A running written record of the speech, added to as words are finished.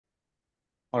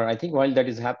All right, I think while that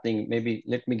is happening, maybe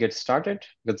let me get started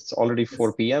because it's already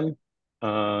 4 p.m.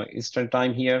 Eastern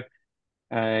time here.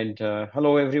 And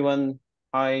hello, everyone.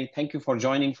 Hi, thank you for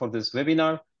joining for this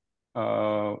webinar.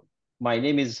 Uh, my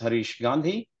name is Harish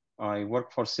Gandhi. I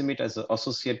work for CIMMYT as an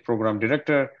Associate Program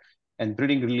Director and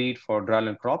Breeding Lead for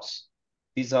dryland crops.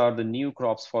 These are the new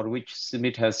crops for which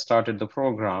CIMMYT has started the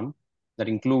program that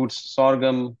includes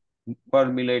sorghum, pearl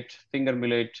millet, finger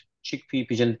millet, chickpea,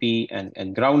 pigeon pea,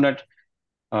 and groundnut.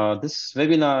 This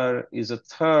webinar is a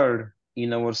third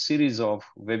in our series of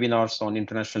webinars on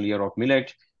International Year of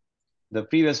Millet. The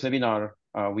previous webinar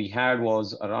we had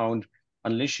was around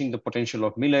unleashing the potential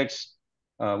of millets,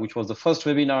 which was the first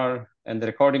webinar, and the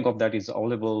recording of that is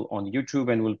available on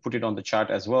YouTube, and we'll put it on the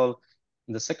chat as well.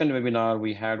 And the second webinar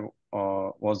we had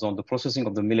was on the processing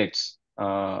of the millets.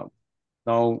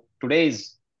 Now,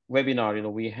 today's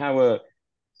webinar, we have a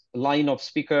line of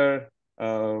speaker,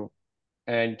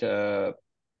 and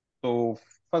so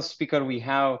first speaker we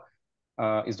have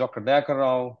is Dr.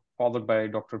 Dayakar, followed by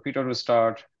Dr. Pieter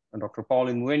Rutsaert, and Dr.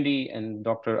 Pauline Muindi, and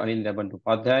Dr. Anindya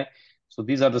Bandyopadhyay. So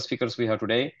these are the speakers we have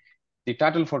today. The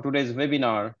title for today's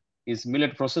webinar is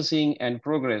Millet Processing and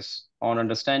Progress on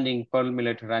Understanding Pearl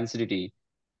Millet Rancidity.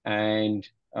 And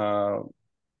so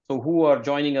who are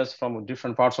joining us from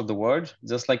different parts of the world,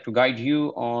 just like to guide you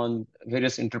on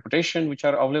various interpretations which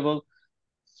are available.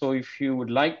 So if you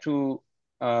would like to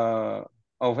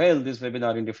avail this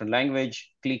webinar in different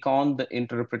language, click on the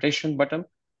interpretation button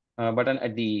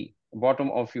at the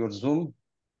bottom of your Zoom.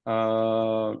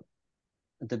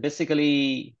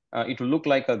 Basically, it will look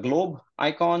like a globe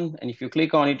icon. And if you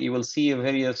click on it, you will see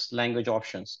various language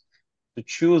options. To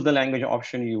choose the language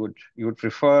option you would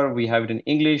prefer, we have it in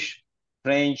English,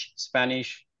 French,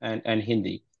 Spanish, and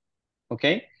Hindi.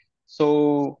 Okay,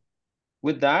 so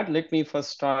with that, let me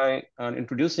first try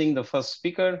introducing the first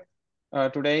speaker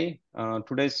today.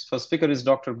 Today's first speaker is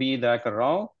Dr. B. Dayakar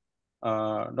Rao.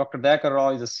 Dr. Dayakar Rao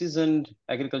is a seasoned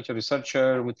agriculture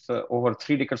researcher with over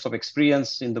 3 decades of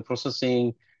experience in the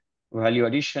processing, value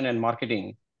addition, and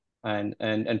marketing,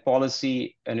 and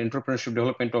policy and entrepreneurship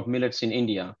development of millets in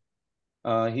India.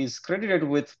 He's credited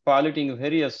with piloting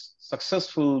various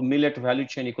successful millet value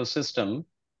chain ecosystem,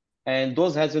 and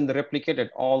those has been replicated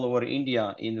all over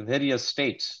India in various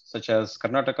states such as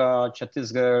Karnataka,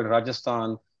 Chhattisgarh,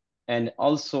 Rajasthan, and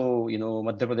also,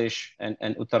 Madhya Pradesh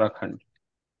and Uttarakhand.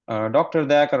 Dr.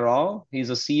 Dayakar Rao, he's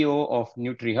a CEO of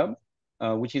NutriHub,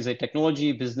 which is a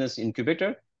technology business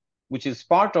incubator, which is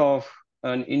part of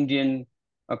an Indian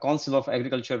Council of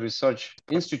Agriculture Research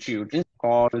Institute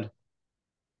called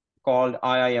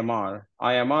IIMR.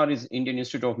 IIMR is Indian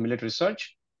Institute of Millet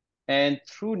Research. And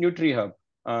through NutriHub,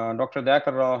 Dr.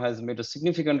 Dayakar Rao has made a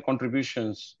significant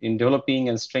contributions in developing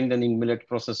and strengthening millet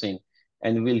processing.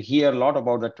 And we'll hear a lot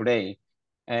about that today.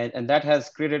 And that has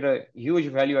created a huge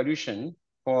value addition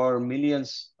for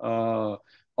millions of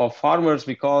farmers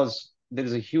because there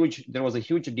was a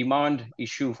huge demand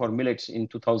issue for millets in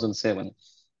 2007.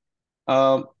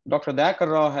 Dr. Dayakar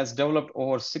Rao has developed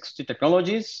over 60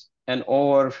 technologies and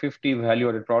over 50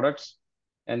 value-added products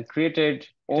and created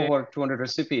over 200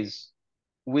 recipes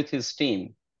with his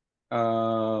team, at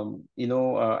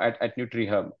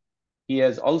NutriHub. He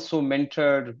has also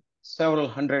mentored several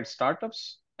hundred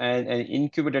startups and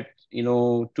incubated,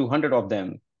 200 of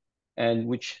them, and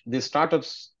which the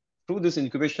startups through this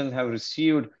incubation have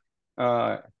received,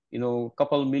 couple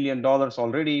 $1 million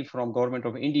already from Government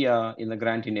of India in the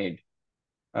grant in aid.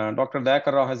 Dr.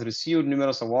 Dayakar Rao has received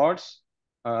numerous awards,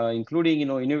 including,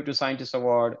 Innovative Scientist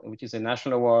Award, which is a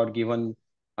national award given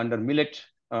under Millet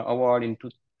Award in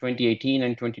 2018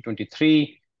 and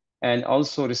 2023. And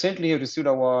also recently he received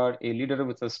award, a leader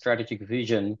with a strategic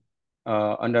vision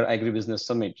under Agribusiness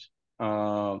Summit.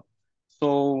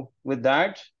 So with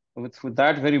that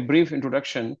very brief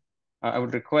introduction, I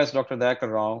would request Dr.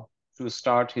 Dayakar Rao to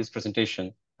start his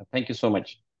presentation. Thank you so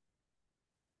much.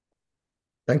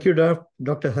 Thank you,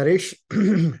 Dr. Harish.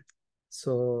 The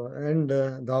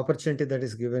opportunity that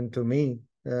is given to me,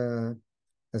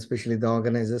 especially the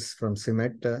organizers from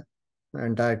CIMMYT,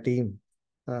 entire team,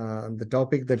 the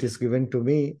topic that is given to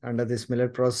me under this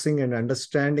millet processing and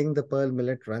understanding the pearl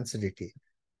millet rancidity,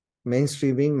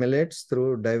 mainstreaming millets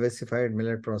through diversified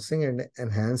millet processing and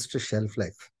enhanced shelf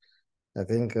life. I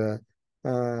think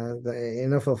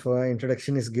enough of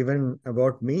introduction is given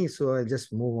about me, so I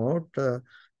just move out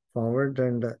forward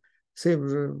and say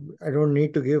I don't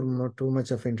need to give too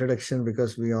much of introduction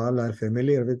because we all are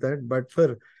familiar with that. But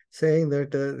for saying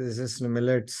that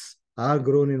millets are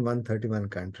grown in 131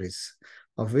 countries,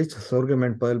 of which sorghum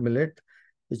and pearl millet,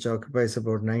 which occupies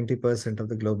about 90% of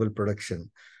the global production.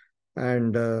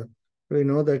 And we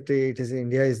know that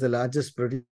India is the largest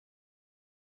producer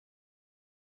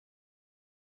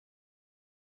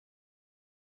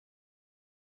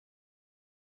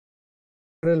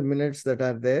millets that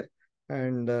are there,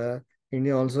 and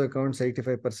India also accounts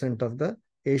 85% of the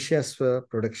Asia's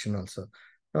production also.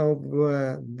 Now,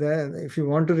 if you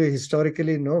want to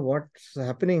historically know what's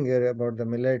happening here about the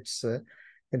millets,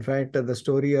 in fact, the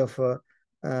story of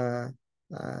uh,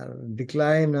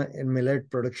 decline in millet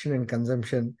production and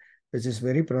consumption, which is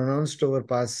very pronounced over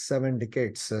past 7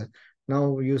 decades.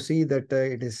 Now you see that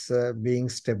it is being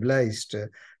stabilized.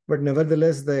 But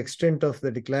nevertheless, the extent of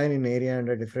the decline in area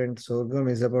under different sorghum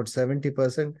is about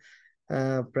 70%,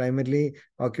 primarily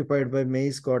occupied by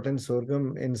maize, cotton,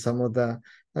 sorghum in some of the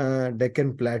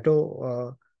Deccan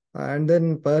Plateau, and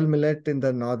then pearl millet in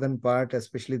the northern part,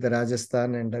 especially the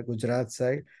Rajasthan and the Gujarat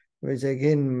side, which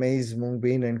again maize, mung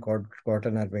bean, and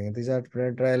cotton are being. These are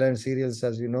dryland cereals,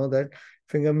 as you know that.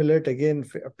 Finger millet again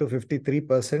up to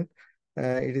 53%.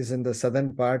 It is in the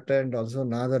southern part and also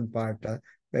northern part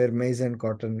where maize and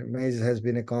cotton. Maize has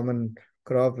been a common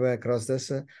crop across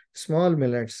this. Small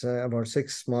millets, about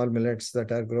 6 small millets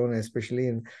that are grown, especially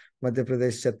in Madhya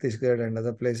Pradesh, Chhattisgarh, and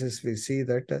other places. We see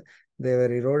that they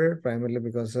were eroded primarily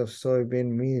because of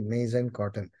soybean, maize, and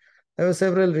cotton. There were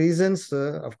several reasons.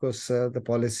 Of course, the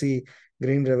policy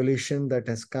green revolution that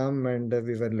has come, and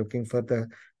we were looking for the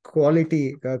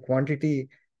quantity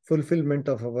fulfillment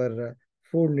of our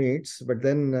food needs. But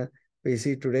then we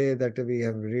see today that we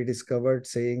have rediscovered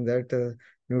saying that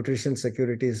nutrition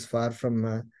security is far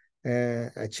from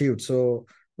achieved. So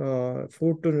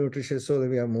food to nutrition, so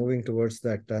we are moving towards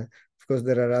that. Of course,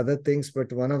 there are other things,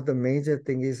 but one of the major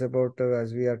thing is about,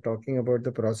 as we are talking about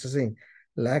the processing,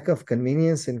 lack of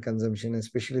convenience in consumption,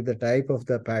 especially the type of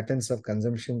the patterns of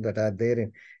consumption that are there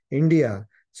in India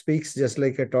speaks just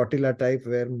like a tortilla type,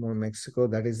 where Mexico,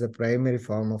 that is the primary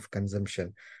form of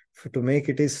consumption. To make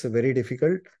it is very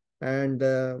difficult, and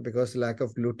because lack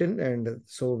of gluten, and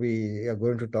so we are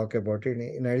going to talk about it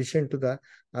in addition to the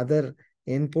other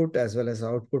input as well as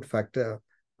output factor,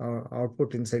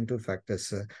 output incentive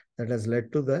factors that has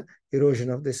led to the erosion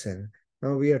of this.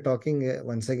 Now we are talking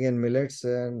once again millets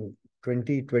and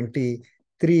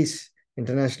 2023's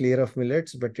International Year of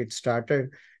Millets, but it started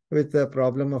with the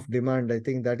problem of demand. I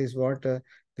think that is what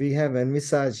we have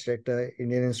envisaged at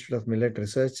Indian Institute of Millet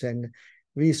Research, and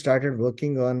we started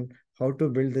working on how to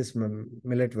build this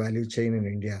millet value chain in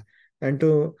India and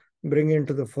to bring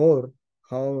into the fore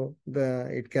how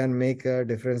it can make a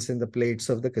difference in the plates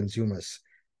of the consumers,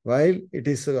 while it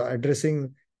is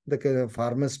addressing the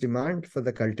farmers' demand for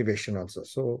the cultivation also.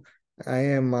 So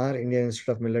IIMR, Indian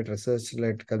Institute of Millet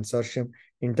Research-led consortium,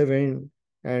 intervened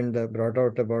and brought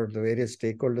out about the various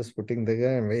stakeholders putting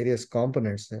together and various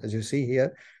components. As you see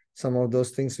here, some of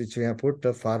those things which we have put,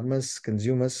 farmers,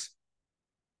 consumers,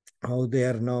 how they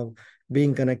are now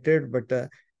being connected. But the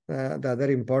other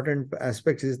important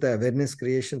aspect is the awareness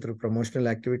creation through promotional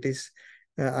activities,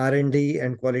 R&D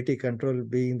and quality control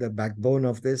being the backbone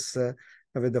of this,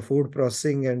 with the food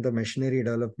processing and the machinery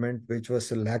development, which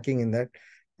was lacking in that.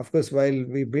 Of course, while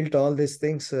we built all these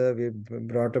things, we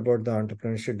brought about the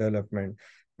entrepreneurship development.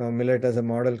 Millet as a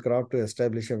model crop to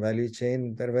establish a value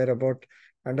chain. There were about,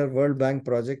 under World Bank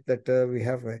project, that we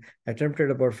have attempted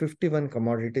about 51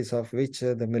 commodities, of which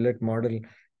the millet model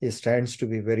stands to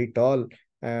be very tall.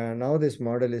 Now this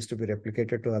model is to be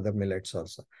replicated to other millets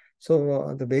also.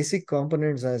 So the basic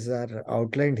components as are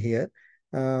outlined here,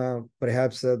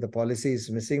 perhaps the policy is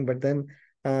missing, but then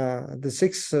the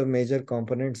 6 major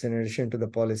components in addition to the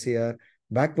policy are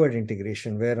backward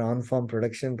integration, where on-farm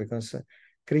production, because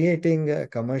creating a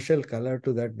commercial color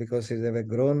to that, because they were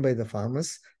grown by the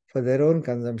farmers for their own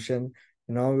consumption.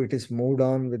 Now it is moved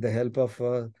on with the help of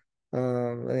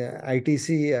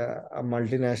ITC, a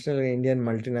multinational, Indian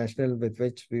multinational, with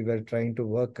which we were trying to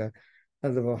work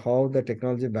how the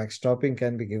technology backstopping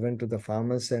can be given to the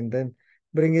farmers, and then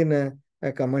bring in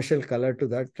a commercial color to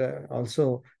that.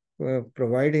 Also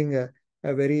providing a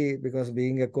very, because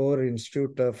being a core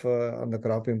institute of on the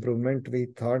crop improvement, we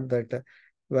thought that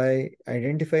by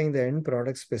identifying the end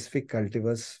product specific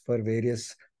cultivars for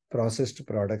various processed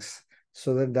products,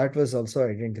 so that was also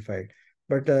identified.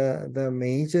 But the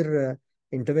major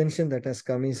intervention that has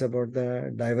come is about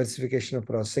the diversification of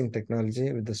processing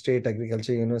technology with the State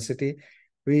Agriculture University.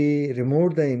 We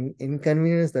removed the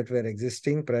inconvenience that were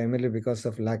existing primarily because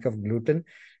of lack of gluten,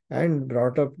 and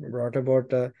brought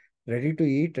about ready to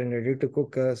eat and ready to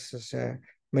cook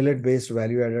millet based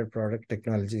value added product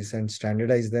technologies, and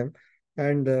standardized them,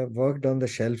 and worked on the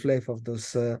shelf life of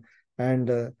those,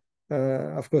 and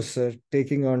of course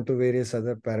taking on to various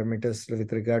other parameters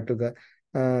with regard to the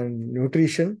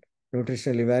nutrition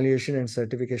nutritional evaluation and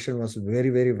certification was very,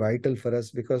 very vital for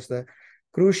us, because the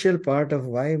crucial part of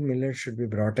why millet should be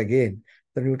brought again,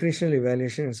 the nutritional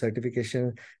evaluation and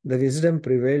certification, the wisdom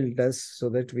prevailed us, so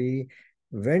that we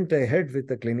went ahead with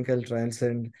the clinical trials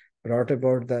and brought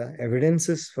about the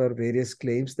evidences for various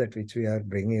claims that which we are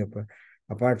bringing up,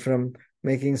 apart from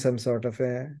making some sort of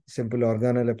a simple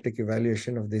organoleptic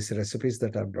evaluation of these recipes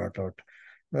that are brought out.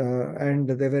 And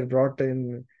they were brought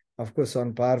in, of course,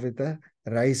 on par with the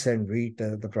rice and wheat,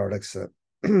 the products.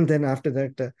 Then after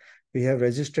that, we have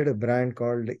registered a brand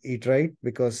called Eat Right,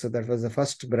 because that was the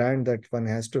first brand that one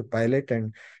has to pilot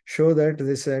and show that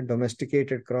this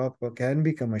domesticated crop can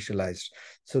be commercialized.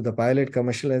 So the pilot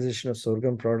commercialization of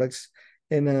sorghum products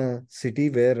in a city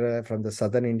where from the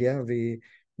southern India, we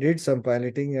did some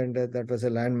piloting, and that was a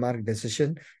landmark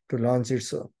decision to launch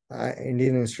its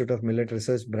Indian Institute of Millet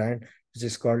Research brand, which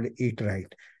is called Eat Right.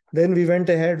 Then we went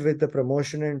ahead with the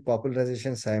promotion and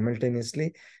popularization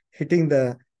simultaneously, hitting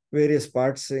the various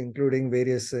parts, including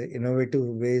various innovative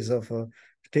ways of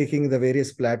taking the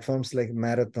various platforms like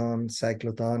marathon,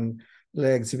 cyclothon,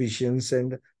 exhibitions,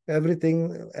 and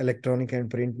everything electronic and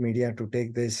print media to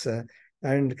take this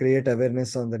and create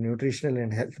awareness on the nutritional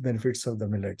and health benefits of the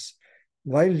millets.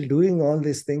 While doing all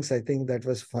these things, I think that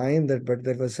was fine, but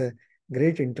there was a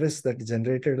great interest that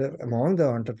generated among the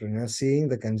entrepreneurs, seeing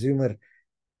the consumer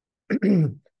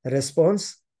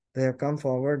response. They have come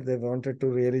forward. They wanted to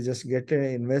really just get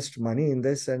invest money in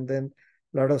this, and then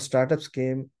a lot of startups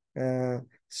came,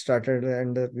 started,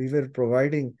 and we were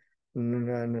providing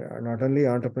not only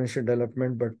entrepreneurship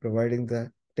development but providing the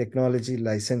technology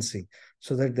licensing,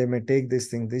 so that they may take these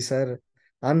things. These are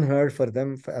unheard for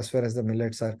them as far as the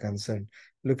millets are concerned.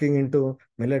 Looking into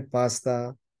millet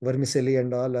pasta, vermicelli,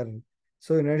 and all are.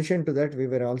 So in addition to that, we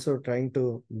were also trying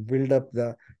to build up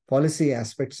the policy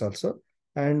aspects also,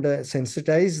 and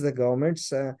sensitize the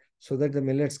governments, so that the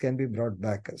millets can be brought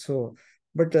back. So,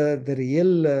 but the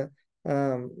real,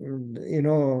 the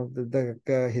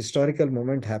historical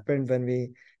moment happened when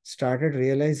we started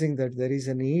realizing that there is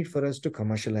a need for us to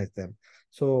commercialize them.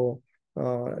 So,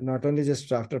 not only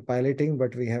just after piloting,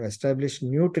 but we have established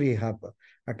Nutri Hub,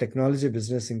 a technology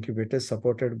business incubator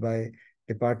supported by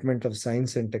Department of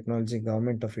Science and Technology,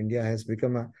 Government of India, has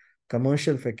become a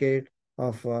commercial facade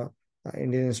of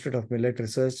Indian Institute of Millet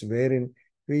Research, wherein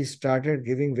we started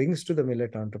giving wings to the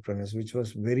millet entrepreneurs, which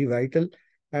was very vital.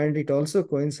 And it also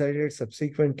coincided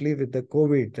subsequently with the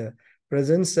COVID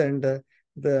presence, and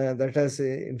that has,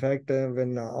 in fact,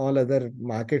 when all other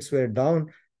markets were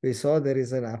down, we saw there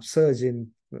is an upsurge in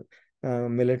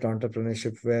millet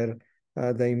entrepreneurship, where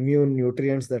the immune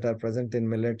nutrients that are present in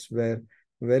millets were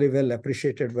very well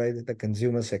appreciated by the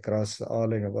consumers across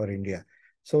all over India.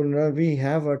 So now we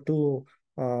have two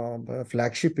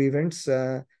flagship events,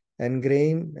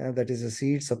 Engrain, that is a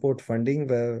seed support funding,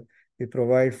 where we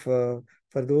provide for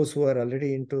those who are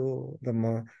already into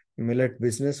the millet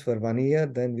business for 1 year.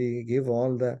 Then we give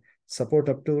all the support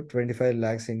up to 25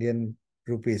 lakhs Indian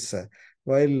rupees.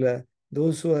 While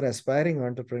those who are aspiring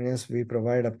entrepreneurs, we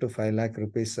provide up to 5 lakh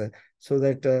rupees, so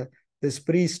that this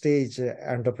pre-stage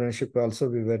entrepreneurship also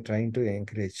we were trying to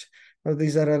encourage. Now,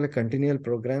 these are all continual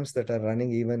programs that are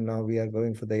running. Even now, we are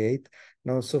going for the 8th.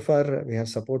 Now, so far, we have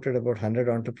supported about 100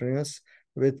 entrepreneurs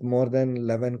with more than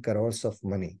 11 crores of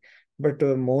money. But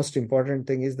most important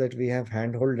thing is that we have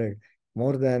handholded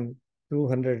more than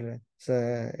 200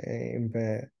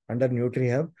 under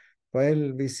NutriHub.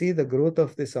 While we see the growth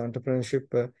of this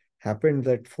entrepreneurship happened,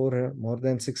 that for more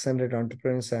than 600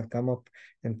 entrepreneurs have come up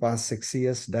in past 6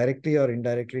 years, directly or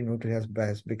indirectly. NutriHub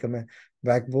has become a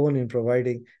backbone in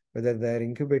providing, whether they are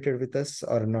incubated with us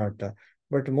or not.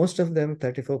 But most of them,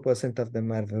 34% of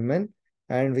them, are women.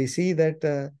 And we see that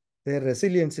their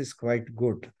resilience is quite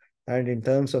good. And in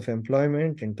terms of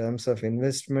employment, in terms of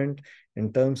investment,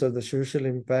 in terms of the social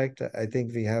impact, I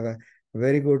think we have a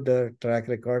very good track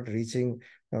record, reaching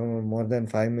more than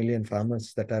 5 million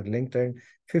farmers that are linked, and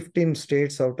 15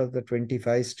 states out of the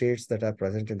 25 states that are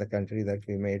present in the country that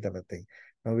we made our thing.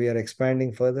 Now we are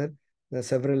expanding further. There are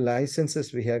several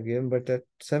licenses we have given, but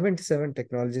 77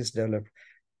 technologies developed.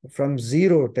 From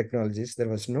zero technologies, there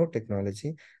was no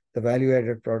technology. The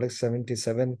value-added products,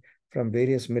 77 from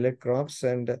various millet crops,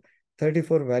 and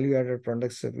 34 value-added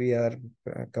products we are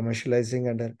commercializing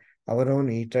under our own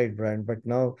Eat Right brand. But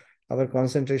now our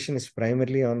concentration is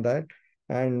primarily on that,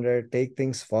 and take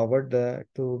things forward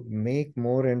to make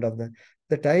more end of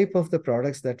the type of the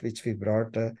products that which we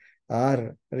brought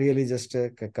are really just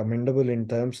commendable in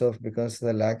terms of, because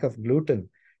the lack of gluten,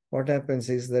 what happens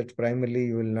is that primarily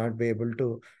you will not be able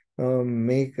to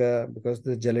make, because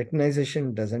the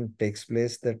gelatinization doesn't takes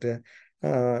place, that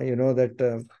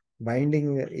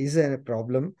binding is a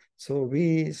problem. So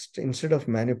we, instead of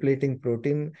manipulating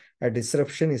protein, a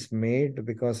disruption is made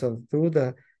because of through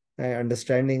the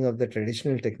understanding of the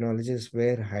traditional technologies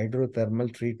where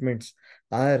hydrothermal treatments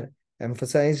are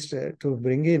emphasized to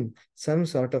bring in some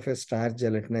sort of a starch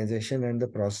gelatinization, and the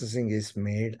processing is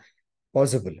made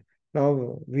possible.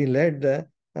 Now, we led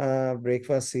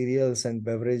breakfast cereals and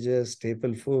beverages,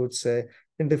 staple foods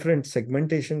in different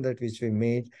segmentation that which we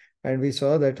made, and we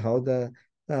saw that how the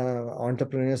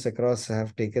entrepreneurs across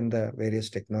have taken the various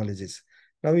technologies.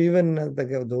 Now, even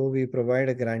though we provide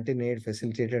a grant in aid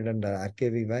facilitated under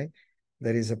RKVY,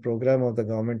 there is a program of the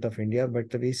government of India,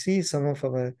 but we see some of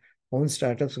our own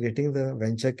startups getting the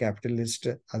venture capitalist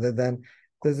other than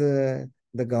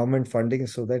the government funding,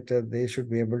 so that they should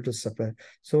be able to supply.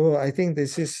 So I think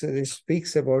this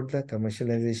speaks about the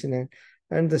commercialization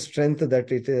and the strength that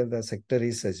the sector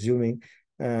is assuming.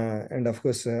 And of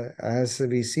course, as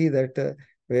we see that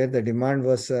where the demand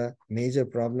was a major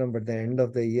problem, but the end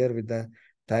of the year with the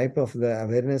type of the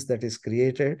awareness that is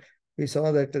created, we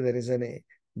saw that there is a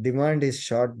demand is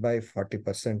short by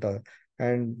 40%.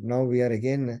 And now we are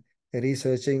again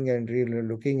researching and really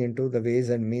looking into the ways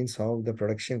and means how the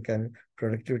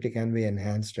productivity can be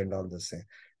enhanced and all this.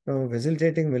 Now,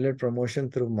 facilitating millet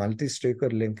promotion through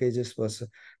multi-stakeholder linkages was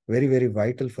very, very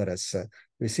vital for us.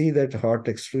 We see that hot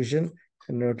extrusion,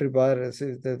 Nutribar,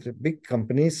 the big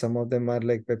companies, some of them are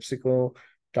like PepsiCo,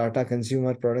 Tata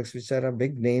Consumer Products, which are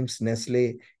big names,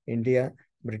 Nestle, India,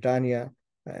 Britannia,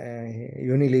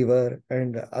 Unilever,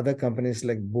 and other companies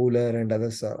like Booler and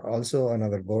others are also on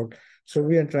our board. So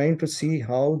we are trying to see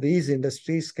how these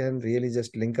industries can really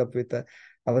just link up with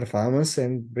our farmers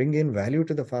and bring in value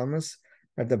to the farmers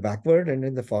at the backward, and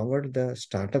in the forward, the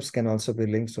startups can also be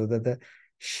linked so that the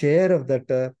share of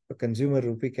that consumer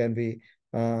rupee can be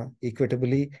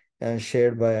equitably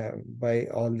shared by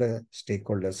all the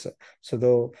stakeholders. So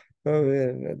though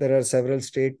there are several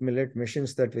state millet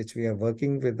missions that which we are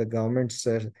working with the governments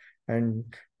and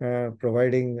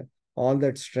providing all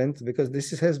that strength, because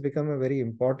this has become a very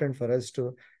important for us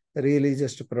to really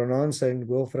just pronounce and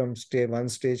go from one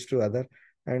stage to other.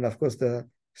 And of course, the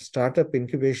startup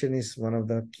incubation is one of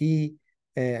the key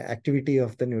activity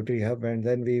of the NutriHub. And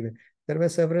then there were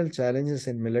several challenges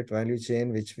in millet value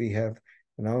chain, which we have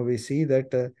now we see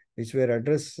that which were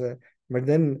addressed. But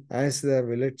then as the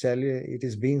millet challenge, it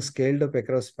is being scaled up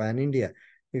across pan India,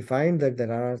 we find that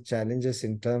there are challenges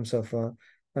in terms of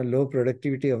low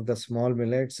productivity of the small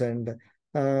millets. And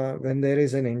when there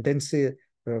is an intensive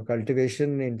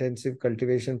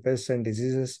cultivation pests and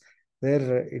diseases,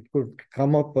 there it could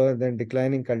come up, then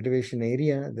declining cultivation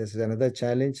area. This is another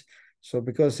challenge. So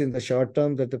because in the short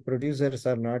term that the producers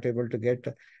are not able to get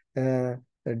a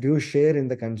due share in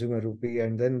the consumer rupee,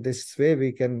 and then this way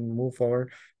we can move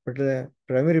forward. But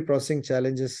primary processing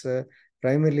challenges,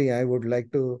 primarily I would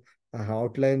like to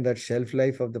outline that shelf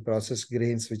life of the processed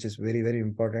grains, which is very, very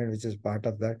important, which is part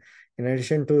of that. In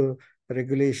addition to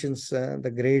regulations,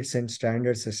 the grades and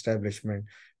standards establishment.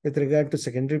 With regard to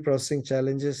secondary processing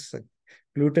challenges,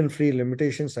 gluten-free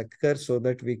limitations occur so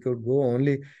that we could go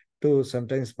only to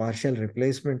sometimes partial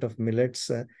replacement of millets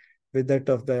with that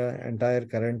of the entire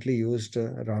currently used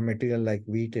raw material like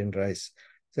wheat and rice.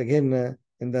 So again,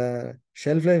 in the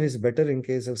shelf life is better in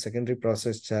case of secondary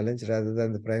process challenge rather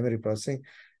than the primary processing.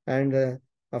 And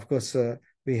of course,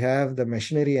 we have the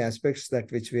machinery aspects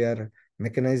that which we are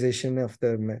mechanization of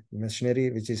the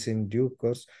machinery, which is in due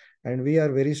course. And we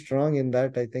are very strong in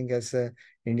that, I think, as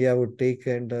India would take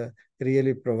and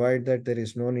really provide that there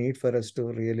is no need for us to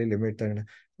really limit. And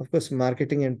of course,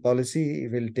 marketing and policy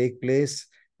will take place.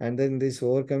 And then this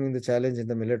overcoming the challenge in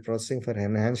the millet processing for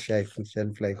enhanced shelf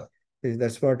life.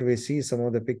 That's what we see. Some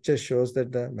of the pictures shows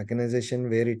that the mechanization,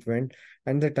 where it went,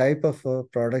 and the type of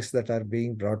products that are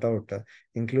being brought out,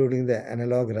 including the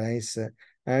analog rice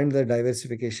and the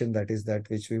diversification that is that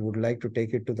which we would like to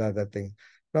take it to the other thing.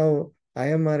 Now,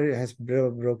 IMR has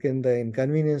broken the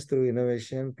inconvenience through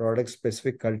innovation,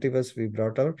 product-specific cultivars we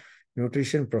brought out,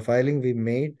 nutrition profiling we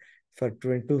made for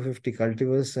 250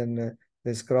 cultivars, and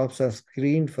these crops are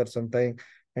screened for some time,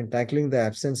 and tackling the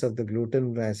absence of the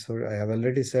gluten, as I have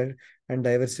already said, and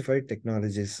diversified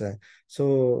technologies.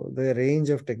 So the range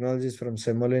of technologies from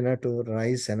semolina to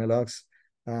rice analogs,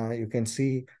 you can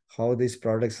see how these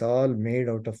products are all made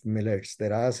out of millets.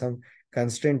 There are some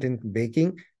constraint in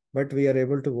baking, but we are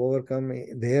able to overcome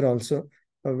there also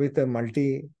with a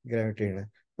multi-gravity.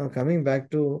 Now coming back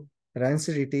to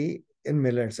rancidity in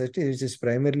millets, which is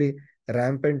primarily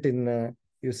rampant in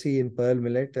you see in pearl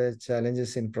millet,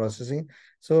 challenges in processing.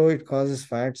 So it causes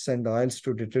fats and oils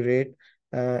to deteriorate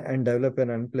and develop an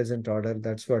unpleasant odor.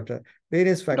 That's what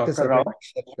various factors Dr. affect Rao,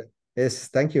 shelf life. Yes,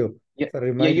 thank you Yeah, for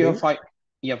yeah, you have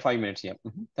reminding. 5 minutes. Yeah.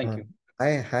 Thank you.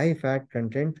 High fat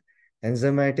content,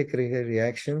 enzymatic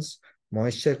reactions,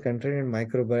 moisture content, and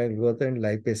microbial growth and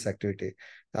lipase activity.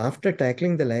 After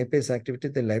tackling the lipase activity,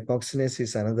 the lipoxygenase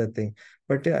is another thing.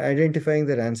 But identifying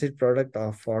the rancid product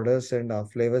of odors and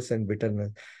of flavors and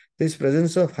bitterness. This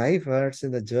presence of high fats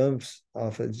in the germs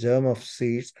of a germ of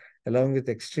seeds, along with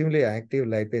extremely active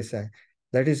lipase,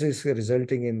 is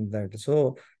resulting in that.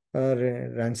 So,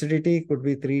 rancidity could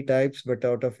be three types, but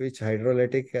out of which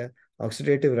hydrolytic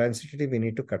oxidative rancidity we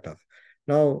need to cut off.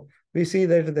 Now, we see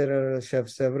that there are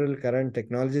several current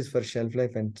technologies for shelf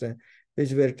life and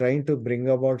which we're trying to bring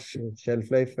about shelf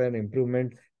life and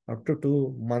improvement up to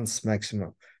 2 months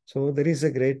maximum. So there is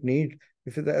a great need.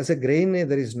 If it, as a grain,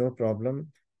 there is no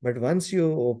problem. But once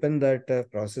you open that,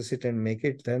 process it and make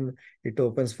it, then it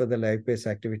opens for the lipase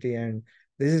activity. And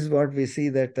this is what we see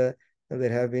that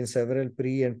there have been several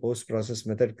pre and post process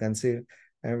method conceived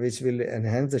and which will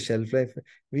enhance the shelf life.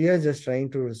 We are just trying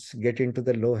to get into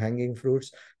the low hanging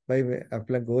fruits by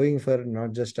going for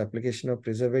not just application of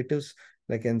preservatives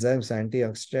like enzymes,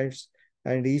 antioxidants,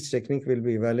 and each technique will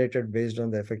be evaluated based on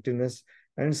the effectiveness.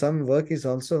 And some work is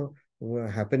also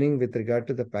happening with regard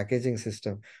to the packaging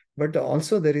system. But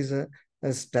also there is a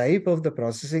type of the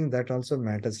processing that also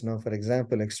matters now. For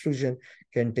example, extrusion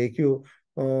can take you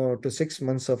to 6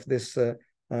 months of this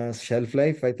shelf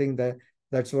life. I think that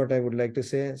that's what I would like to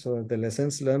say. So the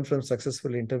lessons learned from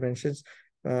successful interventions,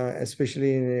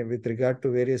 especially with regard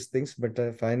to various things. But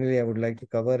finally, I would like to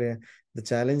cover the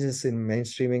challenges in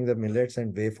mainstreaming the millets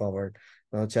and way forward.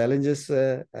 Challenges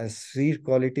as seed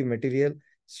quality material,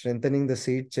 strengthening the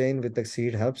seed chain with the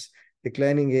seed hubs,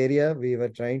 declining area. We were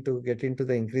trying to get into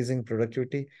the increasing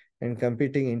productivity and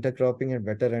competing intercropping and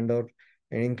better end and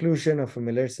inclusion of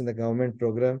millets in the government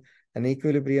program, an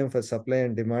equilibrium for supply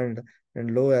and demand,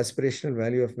 and low aspirational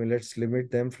value of millets limit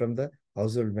them from the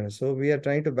household meal. So we are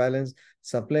trying to balance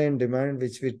supply and demand,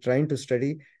 which we're trying to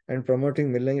study, and promoting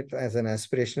millet as an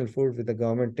aspirational food with the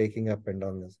government taking up and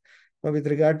on this. Now, with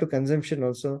regard to consumption,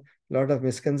 also a lot of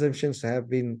misconceptions have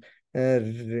been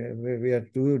we are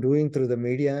doing through the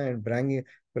media and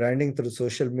branding through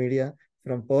social media.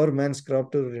 From poor man's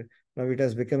crop to now it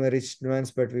has become a rich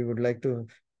man's, but we would like to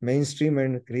mainstream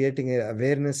and creating a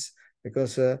awareness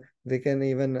because they can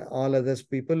even all others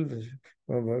people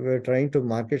we're trying to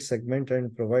market segment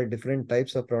and provide different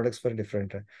types of products for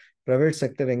different private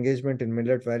sector engagement in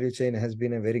millet value chain has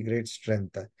been a very great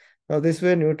strength. Now this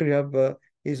way NutriHub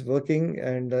is working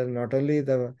and not only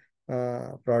the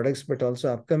products but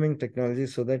also upcoming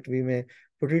technologies so that we may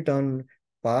put it on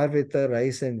par with the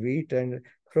rice and wheat and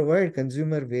provide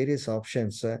consumer various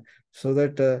options so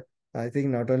that I think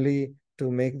not only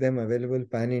to make them available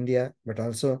pan India, but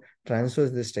also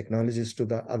transfers these technologies to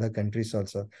the other countries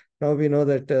also. Now we know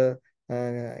that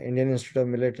Indian Institute of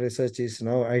Millet Research is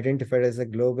now identified as a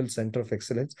global center of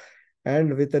excellence.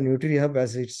 And with the NutriHub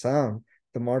as its arm,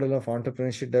 the model of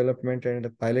entrepreneurship development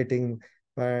and piloting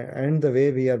and the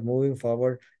way we are moving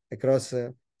forward across.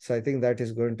 So I think that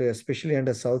is going to, especially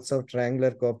under South-South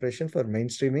triangular cooperation for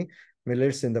mainstreaming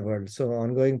millets in the world. So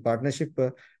ongoing partnership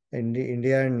in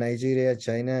India and Nigeria,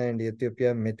 China and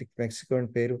Ethiopia, Mexico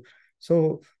and Peru.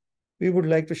 So we would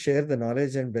like to share the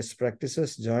knowledge and best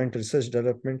practices, joint research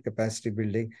development, capacity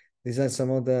building. These are some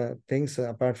of the things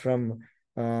apart from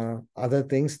other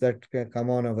things that come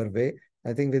on our way.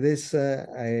 I think with this,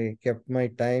 I kept my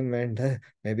time and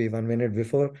maybe 1 minute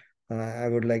before. I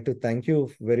would like to thank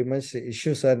you very much.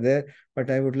 Issues are there,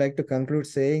 but I would like to conclude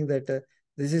saying that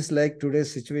this is like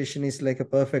today's situation is like a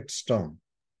perfect storm.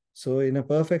 So in a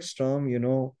perfect storm,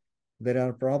 there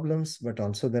are problems, but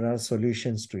also there are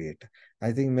solutions to it.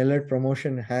 I think millet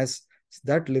promotion has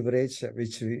that leverage,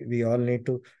 which we all need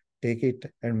to take it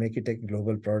and make it a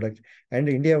global product. And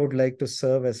India would like to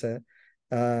serve as a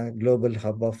global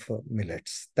hub of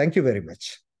millets. Thank you very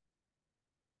much.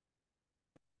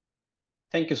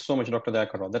 Thank you so much, Dr.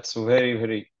 Dayakar. That's a very,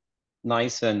 very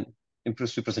nice and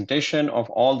impressive presentation of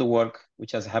all the work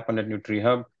which has happened at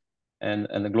NutriHub and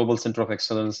the Global Center of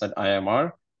Excellence at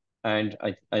IMR. And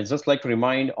I just like to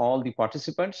remind all the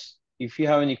participants, if you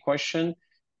have any question,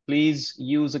 please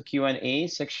use the Q&A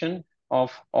section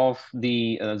of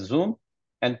the Zoom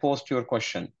and post your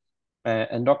question.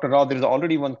 And Dr. Rao, there is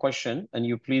already one question, and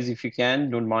you please, if you can,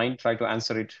 don't mind, try to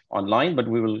answer it online, but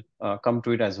we will come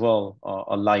to it as well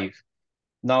live.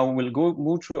 Now we'll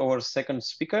move to our second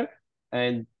speaker,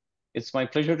 and it's my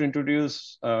pleasure to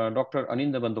introduce Dr.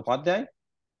 Anindya Bandyopadhyay.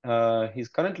 He's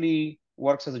currently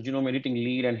works as a genome editing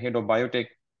lead and head of biotech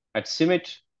at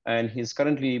CIMMYT, and he's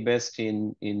currently based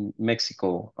in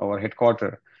Mexico, our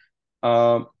headquarters.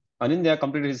 Anindya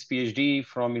completed his PhD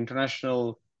from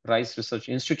International Rice Research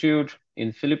Institute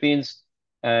in Philippines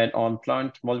and on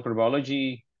plant molecular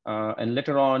biology. And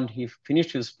later on, he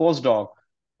finished his postdoc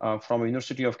from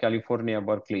University of California,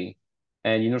 Berkeley,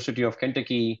 and University of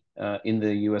Kentucky in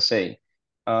the USA.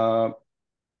 Anindya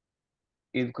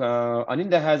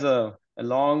has a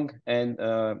long and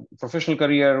professional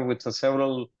career with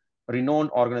several renowned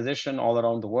organizations all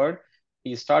around the world.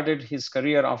 He started his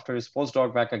career after his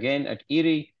postdoc back again at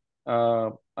Erie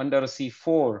under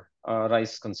C4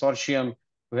 Rice Consortium,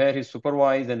 where he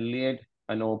supervised and led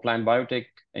plant biotech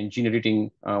and gene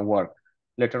editing work.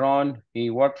 Later on, he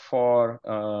worked for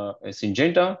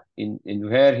Syngenta, in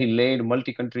where he led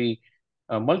multi-country,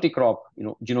 multi-crop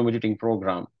genome editing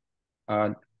program.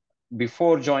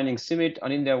 Before joining CIMMYT,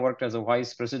 Anindya worked as a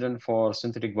vice president for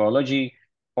synthetic biology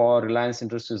for Reliance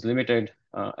Industries Limited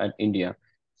at India.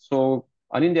 So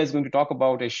Anindya is going to talk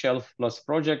about a Shelf Plus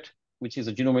project, which is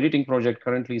a genome editing project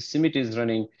currently CIMMYT is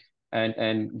running,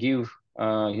 and give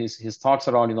his thoughts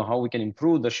around how we can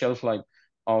improve the shelf life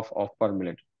of pearl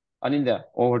millet. Anindya,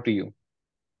 over to you.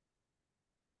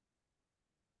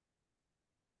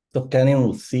 So can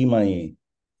you see my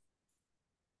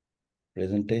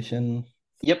presentation?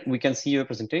 Yep, we can see your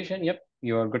presentation. Yep,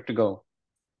 you are good to go.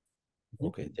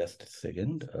 Okay, just a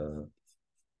second.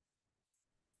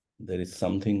 There is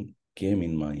something came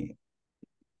in my...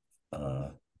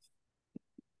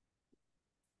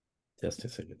 just a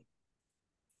second.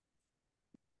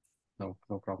 No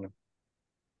problem.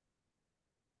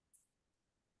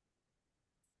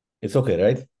 It's okay,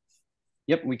 right?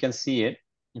 Yep, we can see it.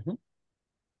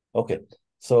 Okay.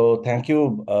 So thank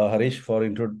you, Harish, for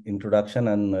introduction,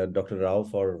 and Dr. Rao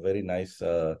for very nice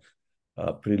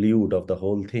prelude of the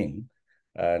whole thing,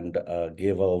 and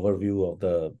gave an overview of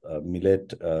the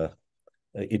millet,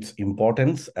 its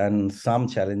importance and some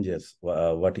challenges.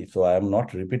 So I am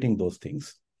not repeating those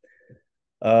things.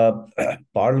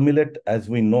 Pearl millet, as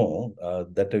we know,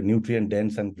 that a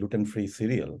nutrient-dense and gluten-free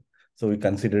cereal, so we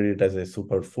consider it as a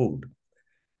superfood.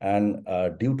 And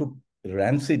due to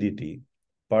rancidity,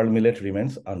 pearl millet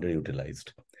remains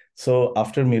underutilized. So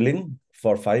after milling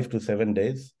for 5 to 7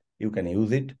 days, you can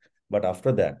use it, but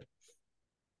after that,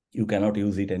 you cannot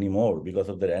use it anymore because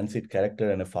of the rancid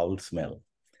character and a foul smell.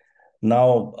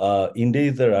 Now, India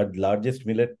is the largest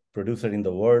millet producer in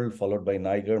the world, followed by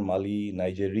Niger, Mali,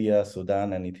 Nigeria,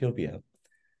 Sudan, and Ethiopia.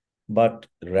 But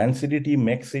rancidity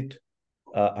makes it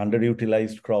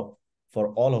underutilized crop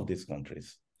for all of these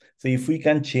countries. So if we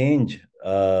can change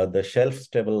the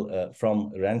shelf-stable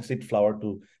from rancid flour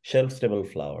to shelf-stable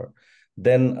flour,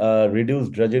 then reduce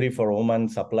drudgery for women,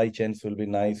 supply chains will be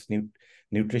nice,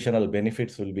 nutritional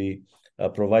benefits will be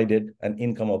provided, and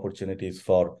income opportunities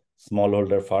for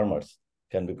smallholder farmers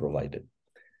can be provided.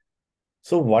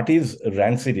 So what is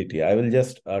rancidity? I will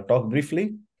just talk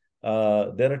briefly.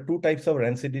 There are two types of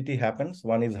rancidity happens.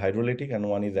 One is hydrolytic and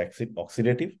one is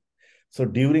oxidative. So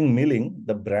during milling,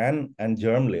 the bran and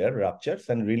germ layer ruptures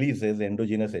and releases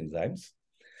endogenous enzymes.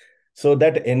 So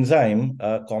that enzyme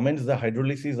comments the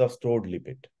hydrolysis of stored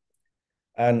lipid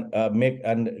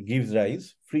and gives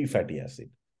rise free fatty acid.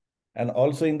 And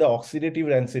also in the oxidative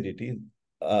rancidity,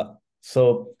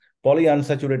 so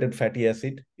polyunsaturated fatty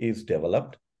acid is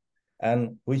developed,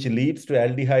 and which leads to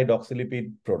aldehyde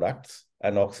oxylipid products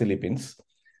and oxylipins.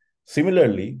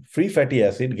 Similarly, free fatty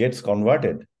acid gets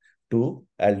converted to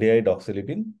aldehyde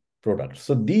oxylipin products.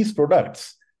 So these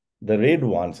products, the red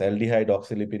ones, aldehyde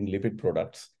oxylipin lipid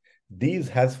products, these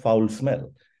has foul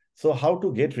smell. So how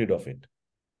to get rid of it?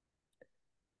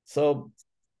 So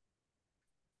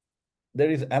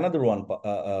there is another one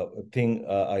thing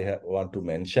I want to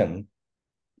mention,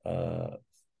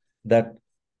 that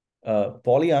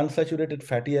polyunsaturated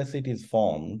fatty acid is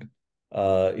formed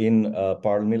in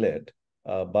pearl millet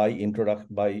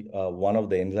by one of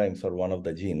the enzymes or one of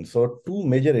the genes. So two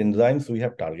major enzymes we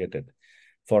have targeted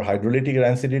for hydrolytic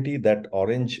rancidity, that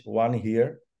orange one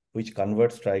here, which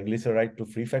converts triglyceride to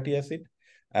free fatty acid.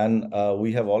 And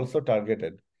we have also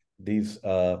targeted these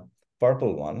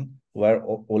purple one, where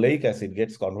oleic acid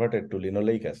gets converted to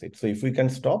linoleic acid. So if we can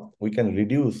stop, we can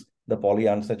reduce the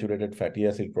polyunsaturated fatty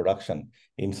acid production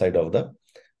inside of the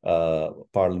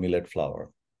pearl millet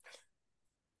flour.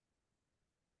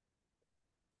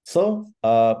 So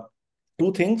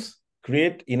two things: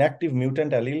 create inactive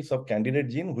mutant alleles of candidate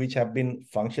gene, which have been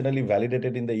functionally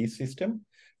validated in the yeast system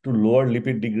to lower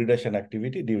lipid degradation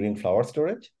activity during flour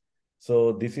storage.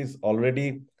 So this is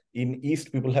already in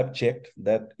yeast, people have checked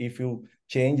that if you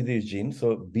change these genes,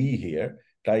 so B here,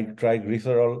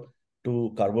 triglycerol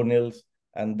to carbonyls,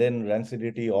 and then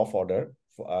rancidity off order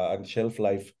and shelf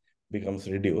life becomes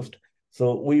reduced.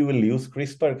 So we will use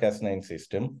CRISPR-Cas9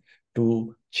 system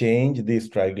to change this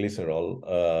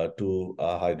triglycerol to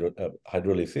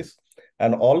hydrolysis.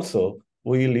 And also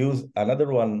we will use another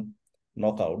one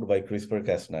knockout by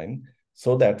CRISPR-Cas9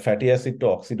 so that fatty acid to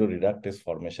oxidoreductase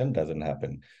formation doesn't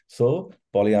happen. So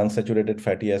polyunsaturated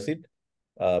fatty acid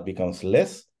becomes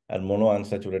less and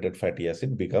monounsaturated fatty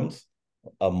acid becomes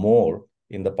more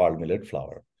in the pearl millet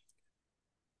flour.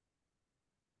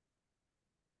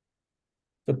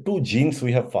 So 2 genes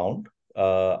we have found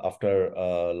after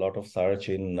a lot of search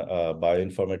in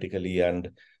bioinformatically and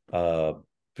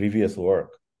previous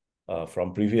work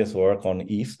from previous work on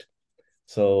yeast.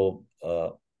 So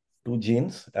 2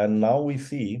 genes, and now we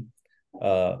see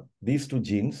these 2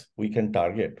 genes we can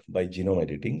target by genome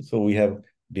editing. So we have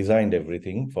designed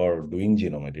everything for doing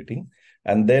genome editing,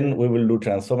 and then we will do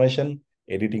transformation,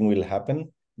 editing will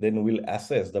happen, then we'll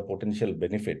assess the potential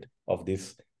benefit of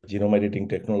this genome editing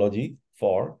technology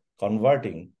for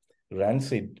converting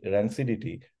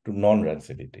rancidity to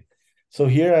non-rancidity. So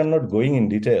here I'm not going in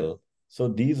detail. So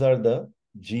these are the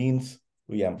genes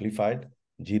we amplified.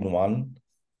 Gene 1,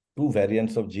 2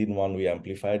 variants of gene 1 we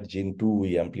amplified, gene 2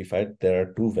 we amplified. There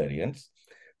are 2 variants.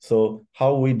 So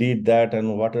how we did that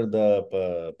and what are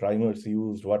the primers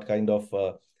used, what kind of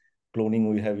cloning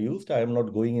we have used, I am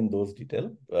not going in those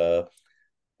details.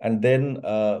 And then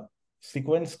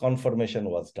sequence confirmation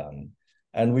was done.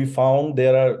 And we found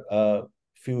there are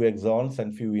few exons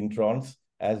and few introns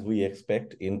as we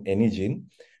expect in any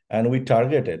gene. And we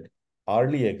targeted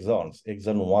early exons,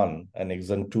 exon 1 and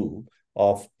exon 2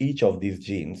 of each of these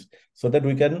genes so that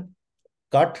we can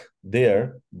cut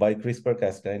there by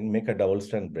CRISPR-Cas9, make a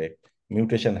double-strand break,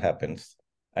 mutation happens.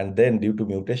 And then due to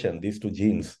mutation, these 2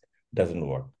 genes doesn't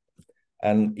work.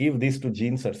 And if these 2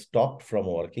 genes are stopped from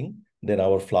working, then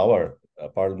our flour,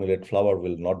 pearl millet flour,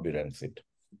 will not be rancid.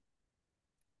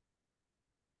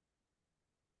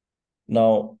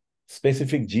 Now,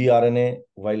 specific gRNA,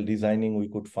 while designing, we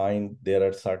could find there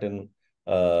are certain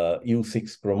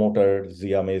U6 promoter,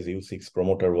 Ziamase U6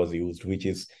 promoter was used, which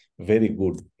is very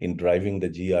good in driving the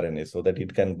gRNA so that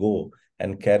it can go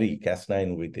and carry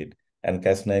Cas9 with it, and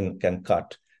Cas9 can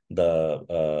cut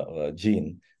the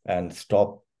gene and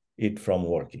stop it from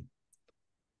working.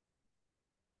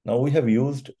 Now we have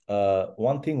used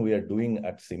one thing we are doing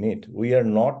at CIMMYT. We are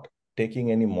not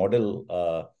taking any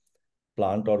model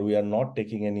plant, or we are not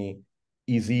taking any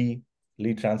easily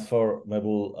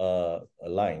transformable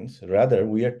lines. Rather,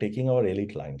 we are taking our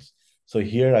elite lines. So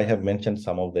here I have mentioned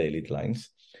some of the elite lines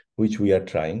which we are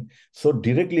trying. So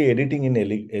directly editing in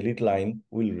elite line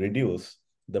will reduce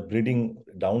the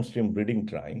downstream breeding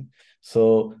time.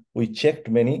 So we checked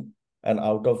many, and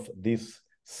out of these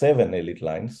 7 elite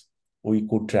lines, we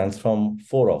could transform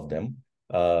 4 of them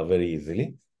very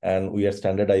easily, and we are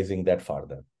standardizing that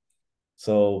further.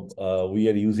 So we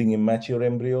are using immature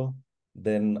embryo.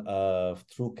 Then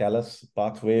through callus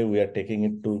pathway, we are taking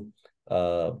it to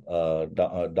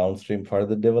downstream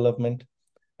further development.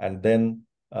 And then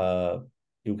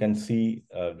you can see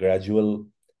gradual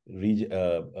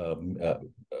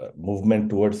movement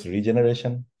towards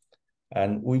regeneration.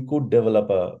 And we could develop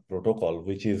a protocol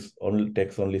which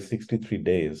takes only 63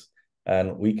 days.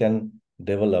 And we can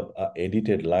develop an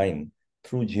edited line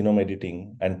through genome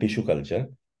editing and tissue culture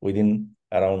within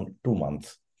around 2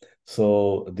 months.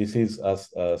 So this is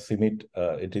CIMMYT,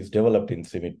 it is developed in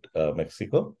CIMMYT,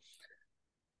 Mexico.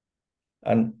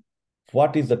 And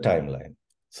what is the timeline?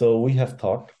 So we have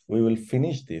thought we will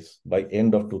finish this by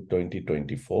end of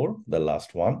 2024, the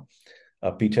last one.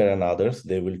 Pieter and others,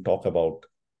 they will talk about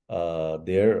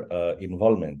their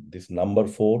involvement. This number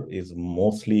 4 is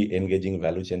mostly engaging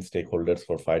value chain stakeholders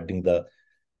for finding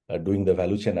doing the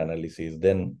value chain analysis,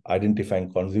 then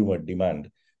identifying consumer demand,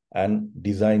 and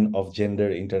design of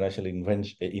gender international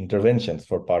interventions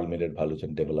for pearl millet value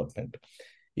chain development.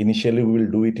 Initially, we will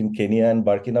do it in Kenya and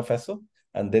Burkina Faso,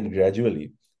 and then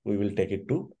gradually we will take it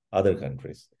to other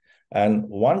countries. And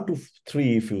 1 to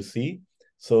 3, if you see,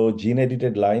 so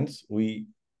gene-edited lines we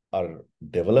are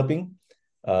developing.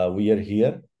 We are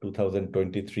here,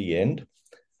 2023 end,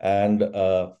 and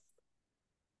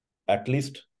at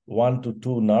least 1 to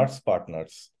 2 nurse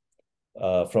partners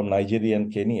from Nigeria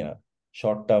and Kenya,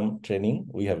 short-term training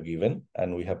we have given,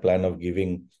 and we have plan of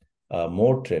giving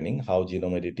more training, how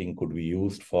genome editing could be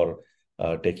used for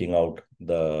taking out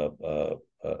the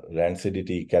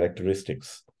rancidity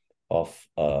characteristics of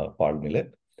pearl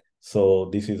millet. So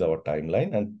this is our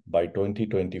timeline, and by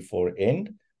 2024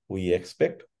 end, we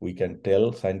expect we can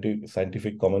tell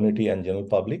scientific community and general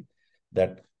public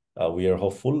that we are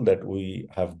hopeful that we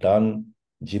have done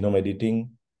genome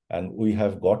editing, and we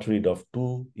have got rid of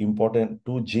 2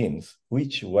 genes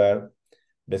which were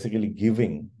basically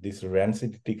giving these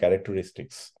rancidity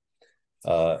characteristics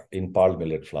in pearl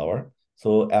millet flour.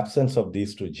 So absence of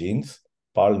these two genes,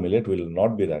 pearl millet will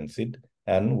not be rancid,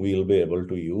 and we'll be able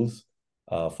to use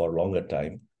for longer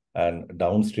time, and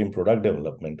downstream product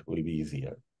development will be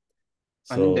easier.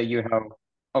 So Anindya, you have,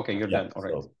 okay, you're done. All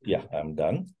right. So, yeah, I'm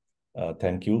done.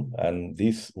 Thank you. And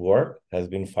this work has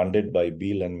been funded by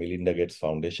Bill and Melinda Gates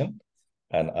Foundation.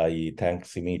 And I thank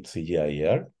CIMMYT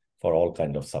CGIAR for all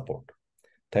kind of support.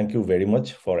 Thank you very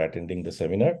much for attending the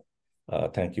seminar.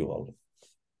 Thank you all.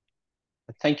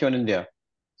 Thank you, Anindya.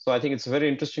 So I think it's very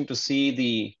interesting to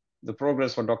see the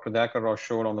progress what Dr. Dayakar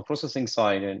showed on the processing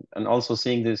side, and also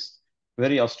seeing this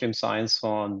very upstream science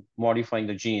on modifying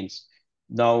the genes.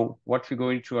 Now, what we're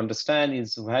going to understand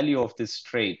is the value of this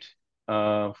trait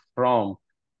from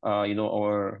our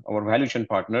value chain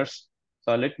partners.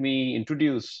 So let me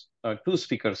introduce two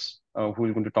speakers who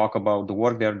are going to talk about the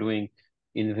work they are doing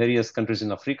in various countries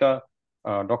in Africa,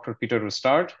 Dr. Pieter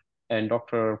Rutsaert and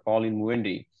Dr. Pauline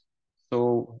Muindi.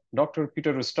 So Dr.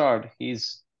 Pieter Rutsaert,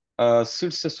 he's a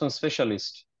seed system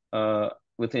specialist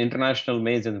with the International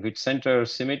Maize and Wheat Center,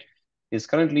 CIMMYT. He's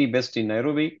currently based in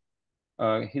Nairobi.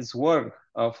 His work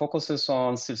focuses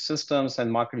on seed systems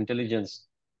and market intelligence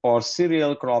for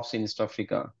cereal crops in East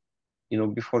Africa.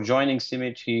 Before joining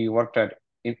CIMMYT, he worked at,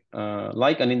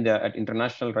 like Anindya, at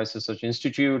International Rice Research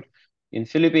Institute in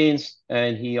Philippines,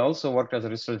 and he also worked as a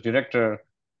research director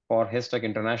for Hestec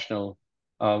International,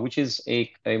 which is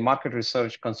a market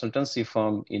research consultancy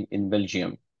firm in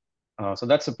Belgium. So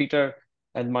that's a Pieter.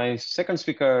 And my second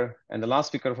speaker and the last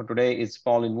speaker for today is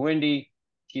Pauline Muindi.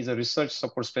 She's a research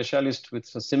support specialist with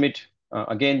CIMMYT,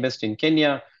 again based in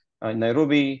Kenya,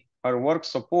 Nairobi. Her work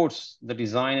supports the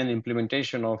design and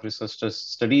implementation of research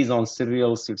studies on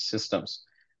cereal seed systems,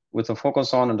 with a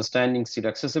focus on understanding seed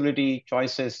accessibility,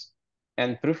 choices,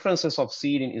 and preferences of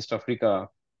seed in East Africa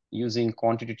using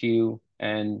quantitative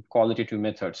and qualitative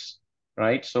methods,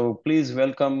 right? So please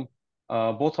welcome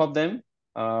both of them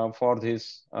for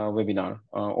this webinar.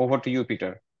 Over to you,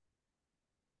 Pieter.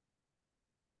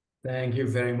 Thank you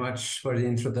very much for the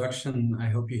introduction. I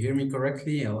hope you hear me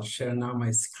correctly. I'll share now my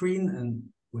screen and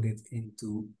put it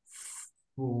into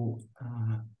full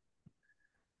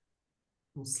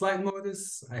slide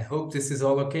modus. I hope this is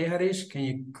all okay, Harish. Can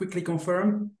you quickly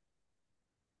confirm?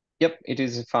 Yep, it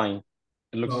is fine.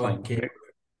 It looks fine. Okay.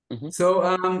 So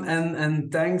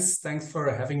and thanks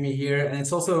for having me here. And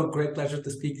it's also a great pleasure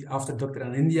to speak after Dr.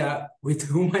 Anindya, with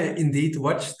whom I indeed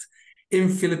watched in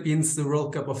Philippines the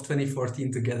World Cup of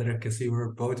 2014 together, because we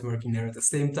were both working there at the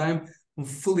same time on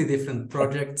fully different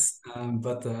projects.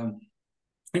 But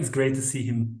it's great to see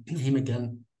him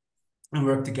again and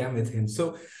work again with him.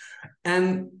 So,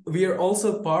 and we are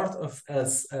also part of,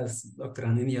 as Dr.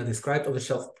 Anindya described, of the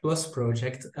Shelf Plus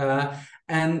project.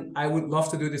 And I would love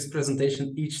to do this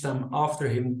presentation each time after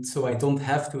him, so I don't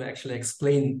have to actually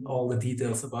explain all the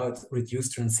details about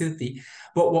reduced rancidity.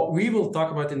 But what we will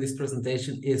talk about in this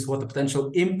presentation is what the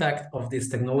potential impact of this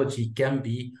technology can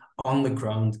be on the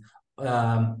ground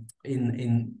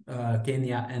in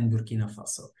Kenya and Burkina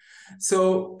Faso.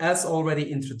 So, as already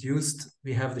introduced,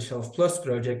 we have the Shelf Plus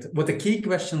project. What the key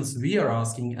questions we are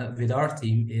asking with our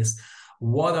team is,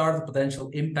 what are the potential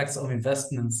impacts of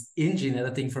investments in gene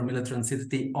editing for millet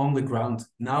rancidity on the ground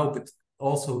now, but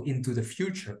also into the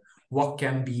future? What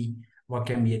can be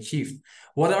achieved?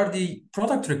 What are the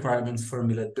product requirements for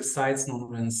millet besides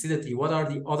non-rancidity? What are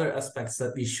the other aspects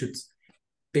that we should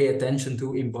pay attention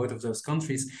to in both of those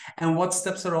countries? And what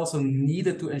steps are also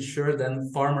needed to ensure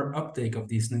then farmer uptake of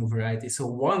these new varieties? So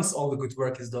once all the good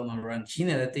work is done around gene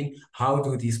editing, how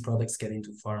do these products get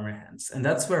into farmer hands? And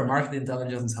that's where market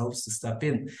intelligence helps to step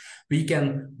in. We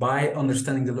can, by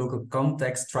understanding the local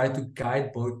context, try to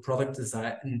guide both product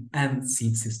design and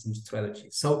seed system strategy.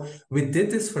 So we did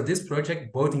this for this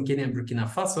project, both in Kenya and Burkina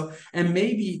Faso, and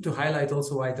maybe to highlight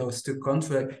also why those two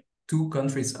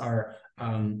countries are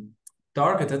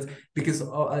targeted, because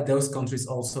those countries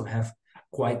also have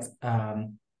quite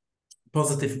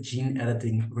positive gene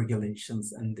editing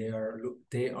regulations, and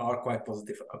they are quite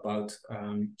positive about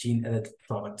gene edited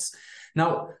products.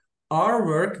 Now, our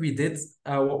work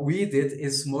what we did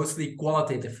is mostly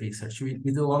qualitative research. We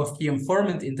did a lot of key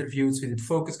informant interviews, we did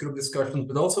focus group discussions,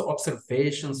 but also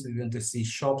observations. We went to see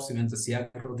shops, we went to see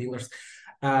agro dealers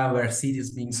where seed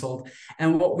is being sold.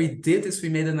 And what we did is we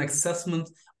made an assessment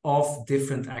of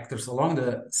different actors along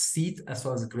the seed as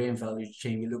well as the grain value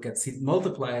chain. We look at seed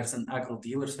multipliers and agro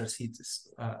dealers where seed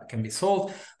can be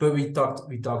sold, but we talked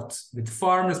with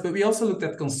farmers, but we also looked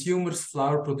at consumers,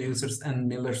 flour producers, and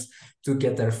millers to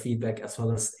get their feedback as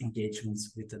well as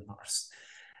engagements with the NARS.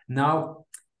 Now,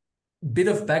 bit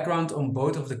of background on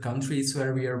both of the countries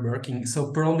where we are working.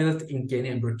 So pearl millet in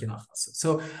Kenya and Burkina Faso.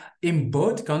 So in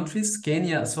both countries,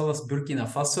 Kenya as well as Burkina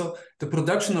Faso, the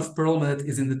production of pearl millet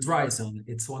is in the dry zone.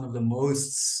 It's one of the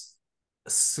most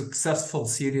successful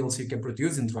cereals you can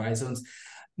produce in dry zones.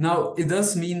 Now, it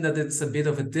does mean that it's a bit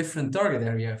of a different target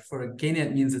area. For Kenya,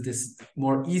 it means that this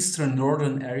more eastern,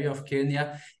 northern area of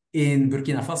Kenya. In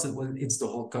Burkina Faso, well, it's the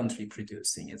whole country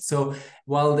producing it. So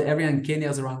while the area in Kenya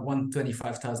is around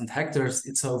 125,000 hectares,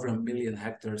 it's over 1 million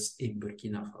hectares in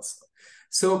Burkina Faso.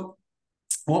 So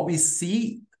what we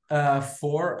see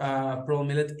for pearl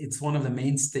millet, it's one of the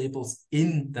main staples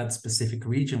in that specific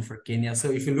region for Kenya.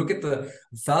 So if you look at the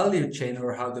value chain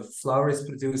or how the flour is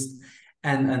produced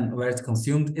and where it's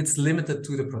consumed, it's limited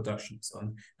to the production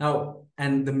zone. Now,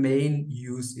 and the main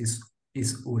use is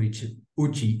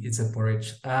uji, it's a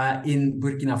porridge. In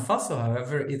Burkina Faso,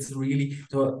 however, it's really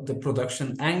the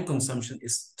production and consumption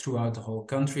is throughout the whole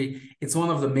country. It's one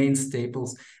of the main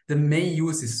staples. The main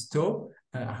use is sto.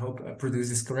 I hope I produce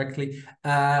this correctly.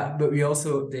 But they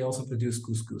also produce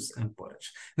couscous and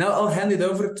porridge. Now I'll hand it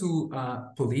over to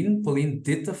Pauline. Pauline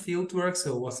did the field work,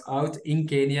 so was out in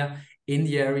Kenya, in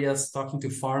the areas, talking to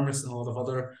farmers and a lot of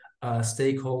other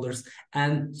stakeholders,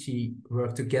 and she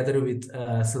worked together with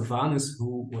Sylvanus,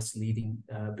 who was leading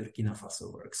Burkina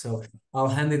Faso work. So I'll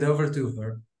hand it over to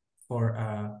her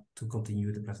to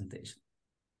continue the presentation.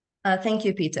 Thank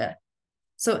you, Pieter.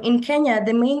 So in Kenya,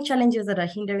 the main challenges that are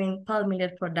hindering pearl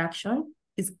millet production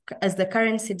is the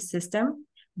current seed system,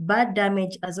 bud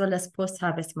damage, as well as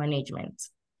post-harvest management.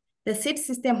 The seed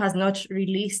system has not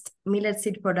released millet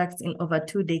seed products in over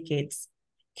 2 decades.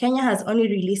 Kenya has only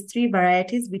released 3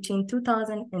 varieties between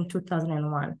 2000 and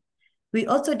 2001. We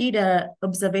also did an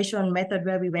observation method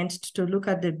where we went to look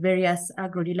at the various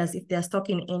agro-dealers if they're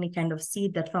stocking any kind of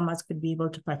seed that farmers could be able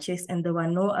to purchase, and there were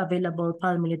no available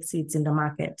pearl millet seeds in the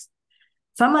market.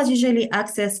 Farmers usually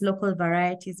access local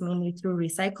varieties mainly through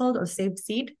recycled or saved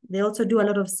seed. They also do a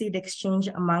lot of seed exchange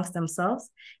amongst themselves,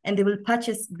 and they will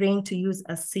purchase grain to use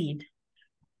as seed.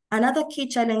 Another key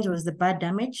challenge was the bud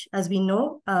damage. As we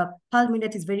know, pearl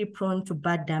millet is very prone to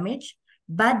bud damage.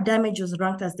 Bud damage was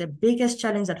ranked as the biggest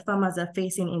challenge that farmers are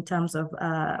facing in terms of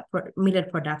millet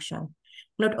production.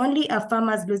 Not only are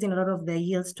farmers losing a lot of their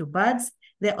yields to buds,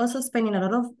 they're also spending a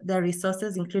lot of their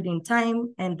resources, including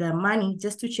time and their money,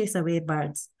 just to chase away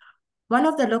buds. One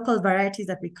of the local varieties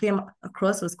that we came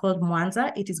across was called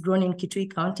Mwanza. It is grown in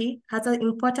Kitui County, has an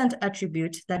important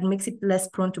attribute that makes it less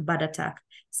prone to bud attack.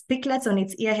 Spicklets on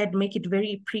its earhead make it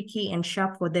very pricky and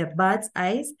sharp for their buds'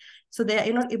 eyes, so they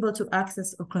are not able to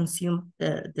access or consume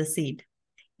the seed.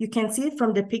 You can see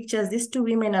from the pictures, these 2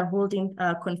 women are holding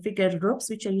configured ropes,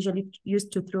 which are usually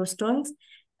used to throw stones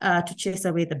to chase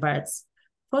away the birds.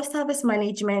 Post-harvest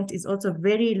management is also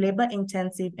very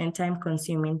labor-intensive and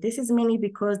time-consuming. This is mainly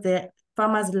because the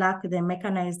farmers lack the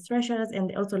mechanized threshers and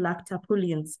they also lack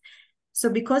tarpaulins. So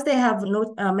because they have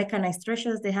no mechanized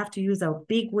threshers, they have to use a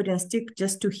big wooden stick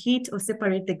just to heat or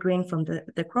separate the grain from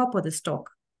the crop or the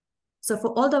stalk. So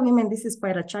for older women, this is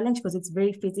quite a challenge because it's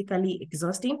very physically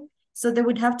exhausting. So they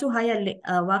would have to hire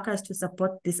workers to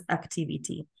support this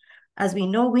activity. As we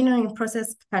know, winnowing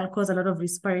process can cause a lot of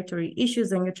respiratory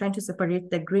issues when you're trying to separate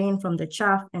the grain from the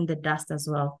chaff and the dust as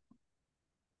well.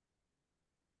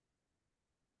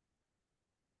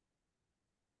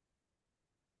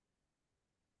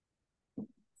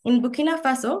 In Burkina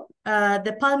Faso,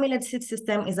 the pearl millet seed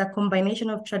system is a combination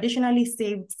of traditionally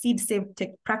seed-saved tech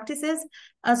practices,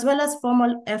 as well as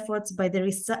formal efforts by the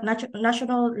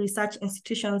national research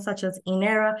institutions such as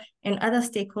INERA and other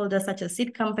stakeholders such as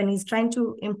seed companies trying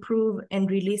to improve and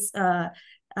release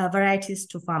varieties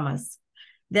to farmers.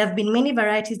 There have been many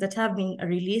varieties that have been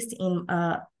released in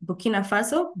Burkina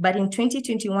Faso, but in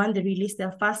 2021, they released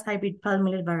their first hybrid pearl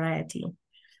millet variety.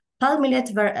 Pearl millet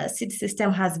seed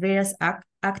system has various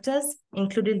actors,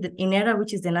 including the INERA,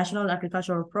 which is the National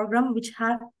Agricultural Program, which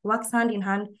works hand in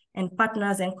hand and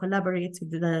partners and collaborates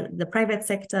with the private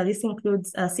sector. This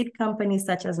includes seed companies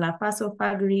such as NAFASO,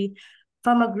 FAGRI,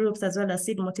 farmer groups, as well as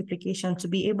seed multiplication to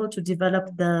be able to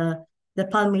develop the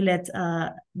pearl millet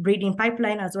breeding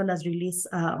pipeline, as well as release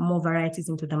more varieties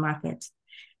into the market.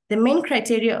 The main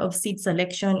criteria of seed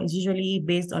selection is usually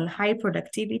based on high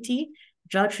productivity,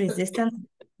 drought resistance,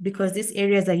 because these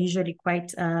areas are usually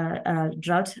quite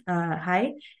drought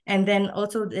high, and then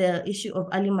also the issue of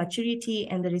early maturity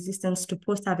and the resistance to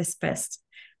post-harvest pests.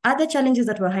 Other challenges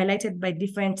that were highlighted by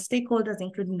different stakeholders,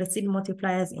 including the seed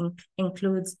multipliers,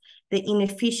 includes the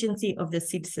inefficiency of the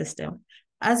seed system.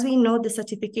 As we know, the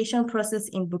certification process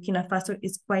in Burkina Faso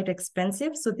is quite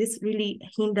expensive, so this really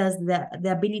hinders the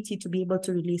ability to be able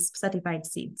to release certified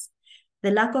seeds.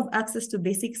 The lack of access to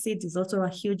basic seeds is also a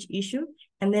huge issue.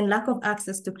 And then lack of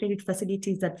access to credit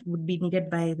facilities that would be needed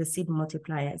by the seed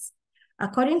multipliers.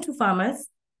 According to farmers,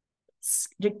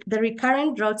 the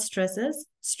recurrent drought stresses,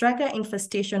 striker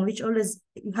infestation, which always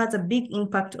has a big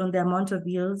impact on the amount of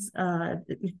yields,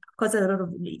 it causes a lot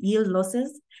of yield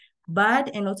losses. Bad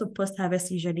and also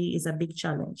post-harvest usually is a big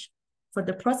challenge. For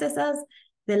the processors,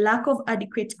 the lack of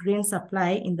adequate grain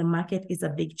supply in the market is a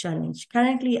big challenge.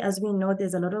 Currently, as we know,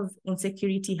 there's a lot of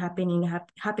insecurity happening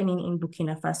in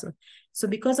Burkina Faso. So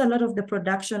because a lot of the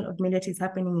production of millet is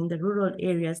happening in the rural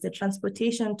areas, the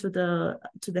transportation to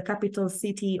the capital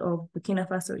city of Burkina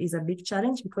Faso is a big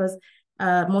challenge because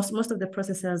most of the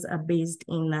processors are based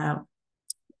in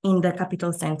the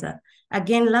capital center.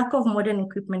 Again, lack of modern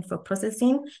equipment for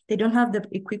processing. They don't have the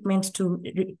equipment to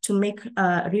make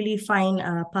really fine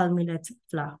palm millet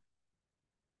flour.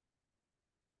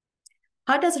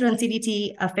 How does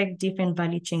rancidity affect different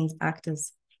value chains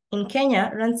actors? In Kenya,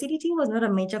 rancidity was not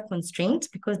a major constraint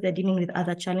because they're dealing with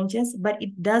other challenges, but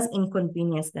it does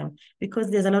inconvenience them because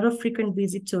there's a lot of frequent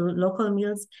visit to local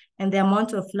mills and the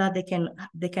amount of flour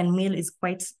they can mill is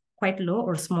quite low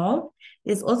or small.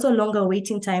 There's also longer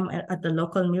waiting time at the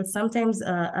local mill. Sometimes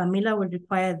a miller will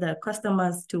require the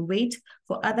customers to wait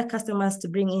for other customers to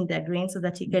bring in their grain so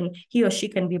that he or she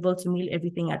can be able to mill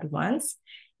everything at once.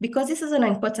 Because this is an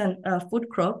important food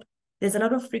crop, there's a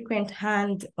lot of frequent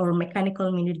hand or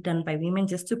mechanical milling done by women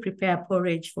just to prepare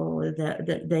porridge for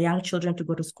the young children to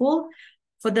go to school.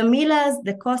 For the millers,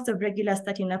 the cost of regular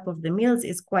starting up of the mills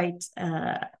is quite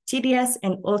tedious,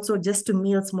 and also just to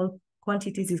mill small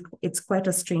quantities, it's quite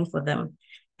a strain for them.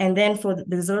 And then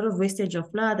there's a lot of wastage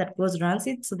of flour that goes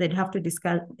rancid, so they'd have to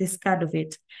discard of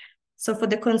it. So for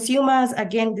the consumers,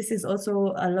 again, this is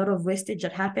also a lot of wastage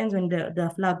that happens when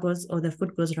the flour goes or the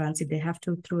food goes rancid. They have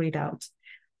to throw it out.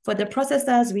 For the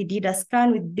processors, we did a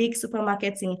scan with big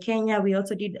supermarkets in Kenya. We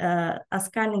also did a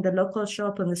scan in the local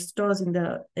shop and the stores in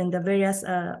the various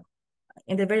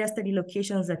study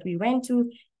locations that we went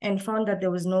to, and found that there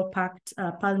was no packed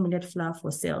palm millet flour for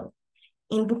sale.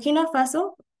 In Burkina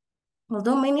Faso,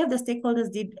 although many of the stakeholders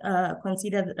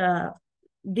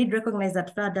did recognize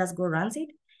that flour does go rancid,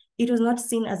 it was not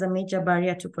seen as a major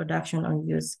barrier to production or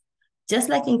use. Just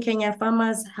like in Kenya,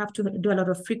 farmers have to do a lot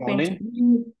of frequent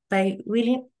by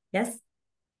willing. Yes?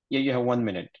 Yeah, you have 1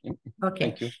 minute. Okay.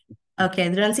 Thank you. Okay,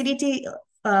 the rancidity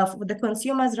for the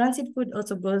consumers, rancid food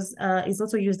also is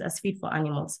also used as feed for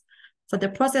animals. For the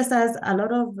processors, a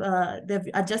lot of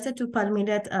they've adjusted to palm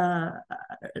millet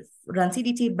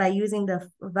rancidity by using the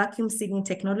vacuum sealing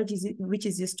technologies, which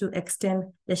is used to extend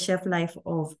the shelf life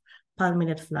of palm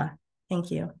millet flour.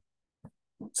 Thank you.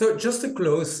 So just to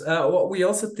close, what we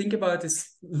also think about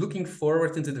is looking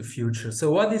forward into the future.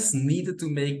 So what is needed to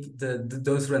make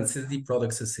those rancidity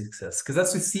products a success? Because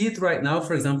as we see it right now,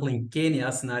 for example, in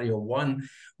Kenya, scenario 1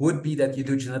 would be that you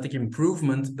do genetic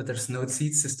improvement, but there's no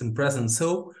seed system present.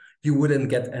 So you wouldn't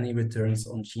get any returns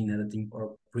on gene editing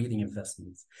or breeding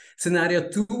investments. Scenario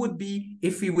 2 would be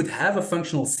if we would have a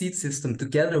functional seed system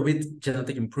together with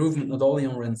genetic improvement, not only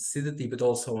on rancidity, but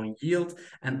also on yield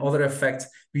and other effects,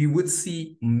 we would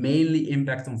see mainly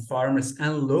impact on farmers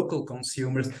and local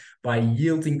consumers by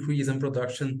yield increase in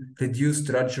production, reduced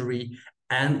drudgery,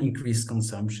 and increased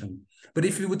consumption. But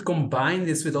if we would combine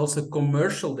this with also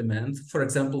commercial demand, for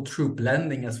example, through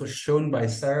blending, as was shown by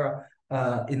Sarah,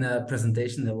 in a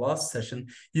presentation in the last session,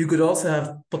 you could also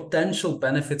have potential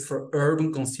benefits for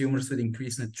urban consumers with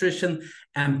increased nutrition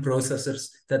and processors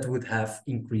that would have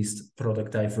increased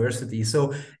product diversity.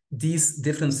 So these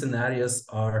different scenarios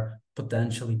are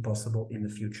potentially possible in the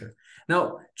future.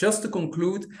 Now, just to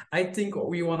conclude, I think what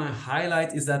we want to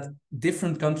highlight is that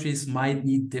different countries might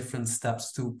need different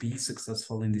steps to be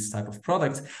successful in this type of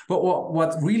product. But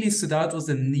what really stood out was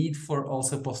the need for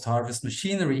also post-harvest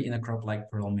machinery in a crop like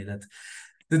pearl millet.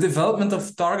 The development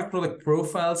of target product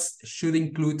profiles should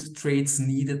include traits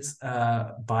needed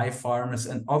by farmers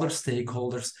and other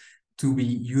stakeholders to be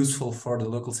useful for the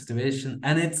local situation.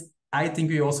 And I think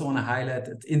we also want to highlight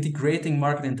that integrating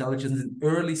market intelligence in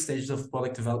early stages of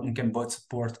product development can both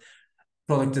support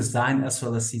product design as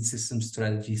well as seed system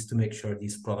strategies to make sure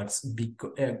these products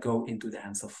go into the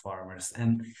hands of farmers.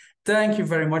 And thank you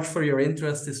very much for your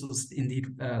interest. This was indeed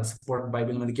supported by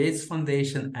Bill & Melinda Gates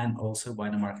Foundation and also by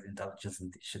the Market Intelligence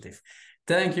Initiative.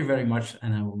 Thank you very much,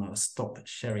 and I will now stop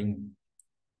sharing.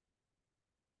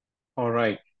 All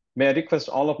right. May I request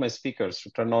all of my speakers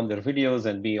to turn on their videos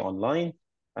and be online?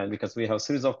 And because we have a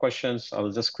series of questions, I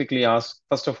will just quickly ask,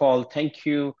 first of all, thank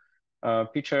you,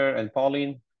 Pieter and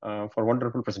Pauline, for a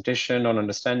wonderful presentation on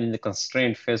understanding the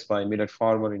constraint faced by millet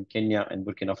farmer in Kenya and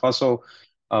Burkina Faso.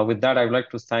 With that, I would like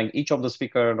to thank each of the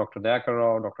speakers, Dr.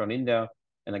 Dayakar, Dr. Anindya,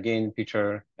 and again,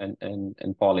 Pieter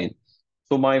and Pauline.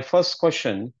 So my first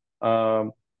question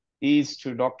is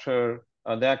to Dr.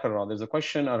 Dayakar. There's a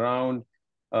question around,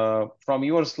 from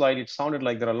your slide, it sounded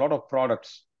like there are a lot of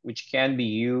products which can be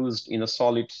used in a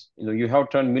solid, you have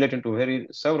turned millet into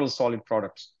several solid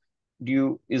products.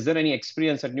 Is there any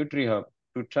experience at NutriHub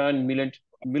to turn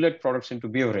millet products into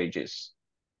beverages?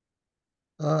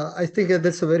 I think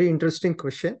that's a very interesting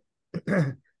question.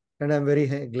 And I'm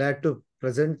very glad to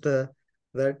present that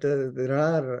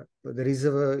there is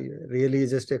really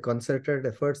just a concerted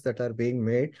efforts that are being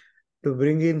made to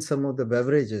bring in some of the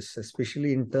beverages,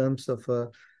 especially in terms of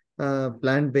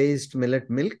plant-based millet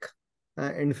milk.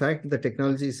 In fact, the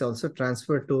technology is also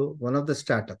transferred to one of the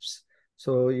startups.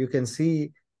 So you can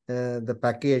see the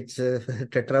package,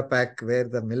 Tetra Pak, where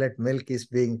the millet milk is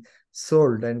being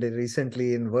sold, and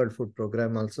recently in World Food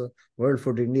Program also, World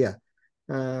Food India,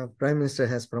 Prime Minister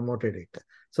has promoted it.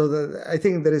 So I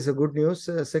think there is a good news.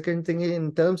 Second thing,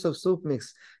 in terms of soup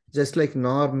mix, just like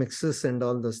Knorr mixes and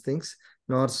all those things,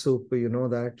 Knorr soup, you know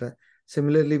that.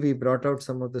 Similarly, we brought out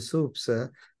some of the soups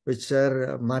which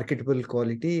are marketable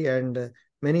quality, and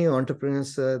many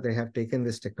entrepreneurs, they have taken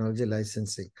this technology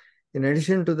licensing. In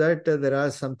addition to that, there are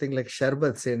something like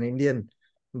sharbats, an Indian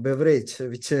beverage,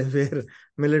 which were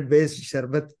millet-based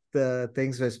sharbat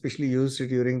things were especially used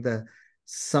during the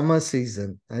summer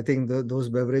season. I think those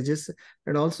beverages,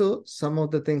 and also some of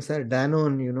the things are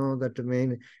Danone, you know, that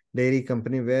main dairy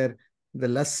company, where the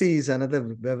lassi is another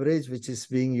beverage which is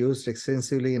being used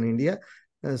extensively in India.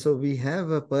 So we have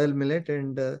a pearl millet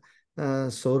and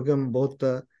sorghum, both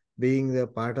being the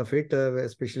part of it,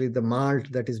 especially the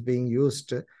malt that is being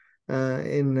used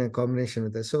in combination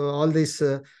with it. So all this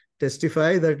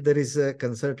testify that there is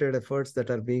concerted efforts that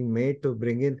are being made to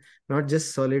bring in not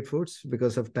just solid foods.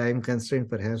 Because of time constraint,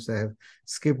 perhaps I have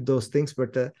skipped those things,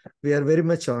 but we are very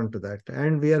much on to that,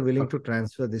 and we are willing to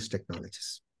transfer these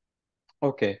technologies.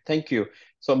 Okay, thank you.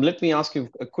 So let me ask you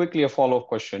quickly a follow-up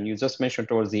question. You just mentioned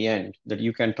towards the end that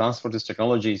you can transfer these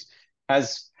technologies.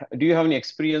 Do you have any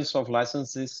experience of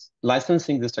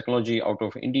licensing this technology out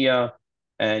of India?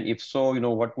 And if so,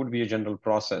 what would be a general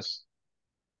process?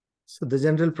 So the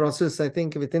general process, I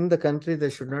think within the country, there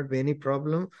should not be any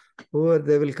problem. Or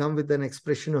they will come with an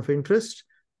expression of interest,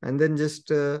 and then just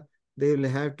they will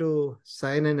have to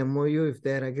sign an MOU if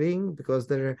they are agreeing, because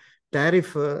the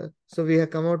tariff. So we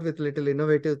have come out with a little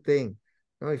innovative thing.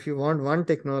 Now, if you want one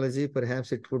technology,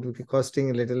 perhaps it would be costing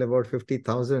a little about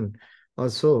 50,000 or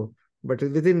so. But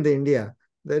within the India,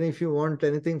 then if you want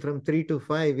anything from 3 to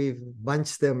 5, we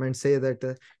bunch them and say that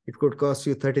it could cost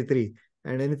you 33.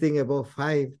 And anything above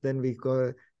 5, then we call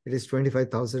it is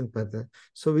 25,000 per.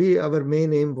 So our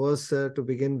main aim was to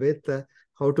begin with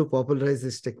how to popularize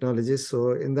this technology.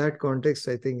 So in that context,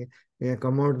 I think we have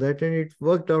come out that, and it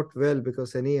worked out well,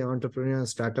 because any entrepreneur,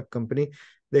 startup company,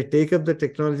 they take up the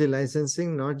technology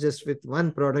licensing not just with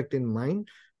one product in mind,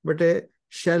 but a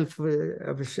shelf,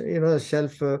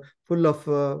 shelf full of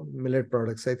millet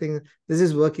products. I think this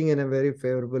is working in a very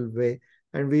favorable way,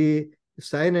 and we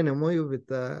sign an MOU with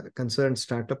a concerned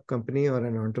startup company or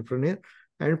an entrepreneur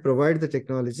and provide the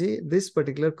technology. This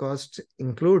particular cost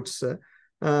includes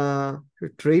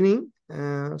training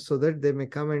so that they may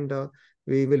come, and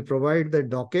we will provide the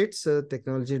dockets,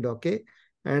 technology docket,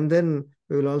 and then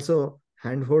we will also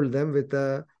handhold them with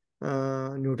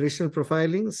nutritional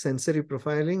profiling, sensory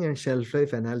profiling, and shelf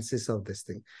life analysis of this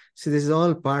thing. So this is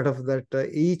all part of that,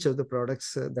 each of the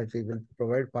products that we will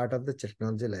provide part of the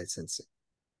technology licensing.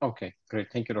 Okay,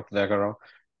 great. Thank you, Dr.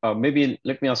 Dayakar. Maybe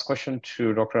let me ask a question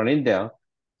to Dr. Anindya.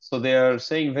 So they are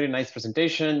saying very nice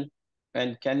presentation.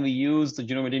 And can we use the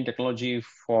genome editing technology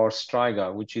for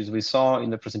Striga, which is we saw in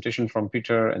the presentation from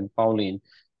Pieter and Pauline,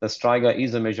 the Striga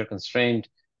is a major constraint.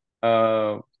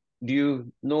 Do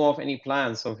you know of any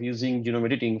plans of using genome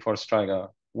editing for Striga?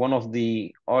 One of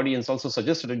the audience also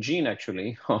suggested a gene,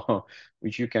 actually,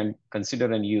 which you can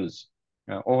consider and use.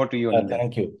 Over to you, Anindya.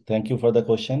 Thank you. Thank you for the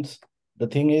questions. The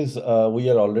thing is, we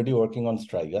are already working on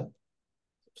Striga.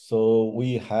 So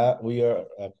we are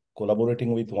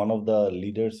collaborating with one of the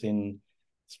leaders in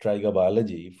Striga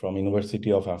biology from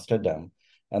University of Amsterdam.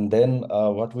 And then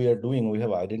what we are doing, we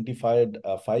have identified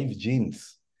 5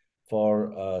 genes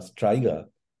for Striga,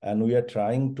 and we are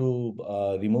trying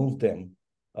to remove them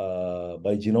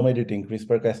by genome editing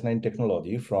CRISPR-Cas9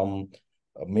 technology from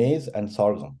maize and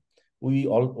sorghum.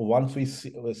 Once we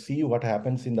see what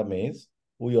happens in the maize,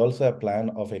 we also have a plan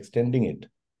of extending it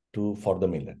for the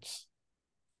millets.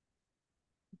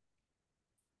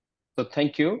 So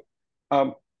thank you.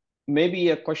 Maybe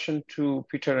a question to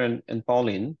Pieter and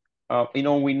Pauline.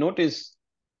 We noticed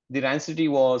the rancidity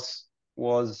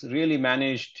was really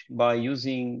managed by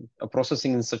using a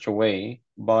processing in such a way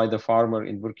by the farmer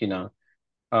in Burkina.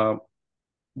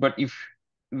 But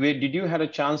did you had a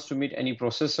chance to meet any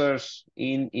processors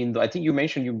in the, I think you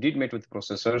mentioned you did meet with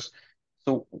processors.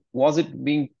 So was it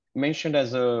being mentioned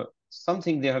as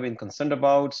something they have been concerned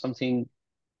about, something,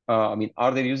 I mean,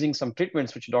 are they using some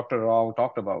treatments which Dr. Rao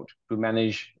talked about to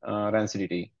manage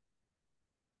rancidity?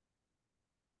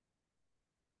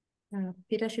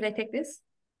 Pieter, should I take this?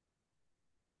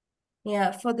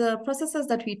 Yeah, for the processors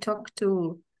that we talk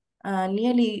to,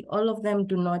 nearly all of them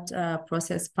do not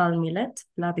process palm millet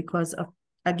flour because of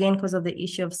the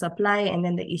issue of supply and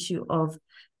then the issue of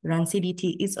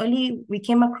rancidity. It's only, we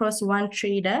came across one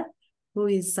trader who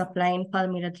is supplying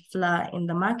palm millet flour in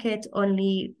the market,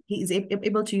 only he is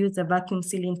able to use the vacuum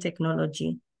sealing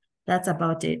technology. That's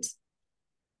about it.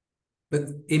 But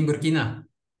in Burkina,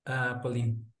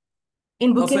 Pauline?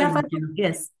 In Burkina Faso,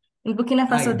 yes. In Burkina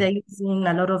Faso, yeah. they're using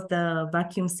a lot of the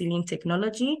vacuum sealing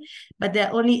technology, but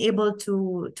they're only able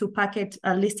to packet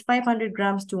at least 500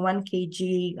 grams to 1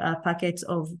 kg packets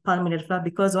of palm millet flour,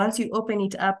 because once you open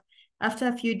it up, after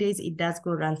a few days, it does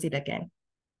go rancid again.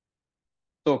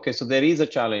 Okay, so there is a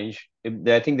challenge.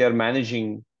 I think they're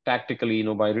managing tactically,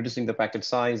 by reducing the packet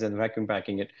size and vacuum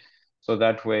packing it. So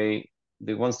that way,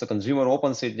 once the consumer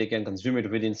opens it, they can consume it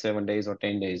within 7 days or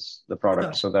 10 days, the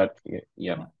product. Sure. So that,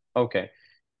 yeah. Okay.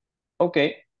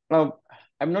 Okay. Now,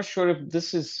 I'm not sure if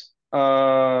this is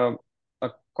a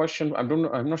question.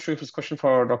 I'm not sure if it's a question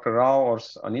for Dr. Rao or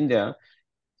Anindya.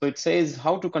 So it says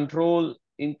how to control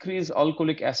increased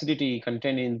alcoholic acidity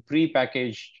content in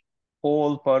pre-packaged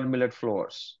whole pearl millet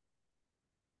flours.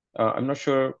 I'm not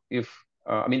sure if,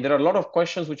 I mean, there are a lot of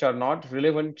questions which are not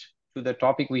relevant to the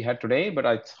topic we had today, but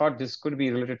I thought this could be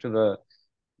related to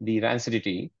the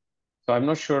rancidity. So I'm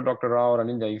not sure, Dr. Rao or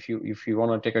Anindya, if you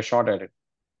want to take a shot at it.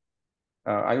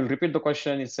 I will repeat the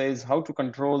question. It says how to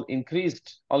control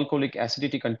increased alcoholic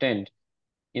acidity content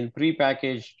in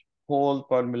pre-packaged whole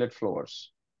pearl millet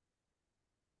flours.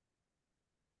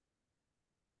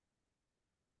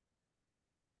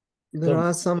 There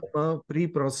are some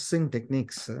pre-processing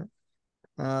techniques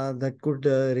that could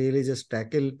really just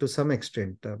tackle to some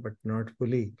extent, but not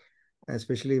fully,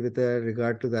 especially with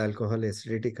regard to the alcohol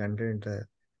acidity content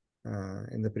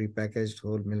in the pre-packaged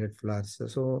whole millet flours.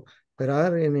 So there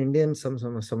are in India some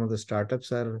of the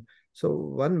startups are. So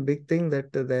one big thing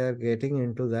that they are getting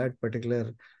into that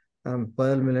particular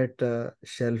pearl millet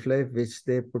shelf life, which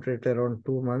they put it around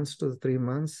 2 months to 3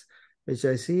 months, which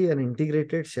I see an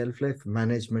integrated shelf life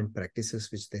management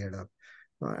practices which they adopt.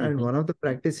 And one of the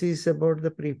practices about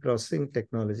the pre-processing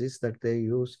technologies that they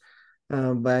use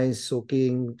by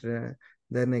soaking,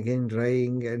 then again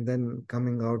drying, and then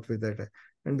coming out with that.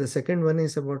 And the second one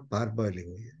is about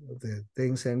parboiling the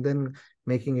things and then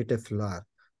making it a flour.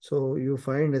 So you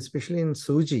find, especially in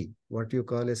suji, what you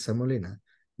call a semolina,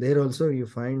 there also you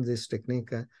find this technique,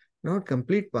 not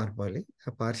complete parboiling,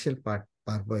 a partial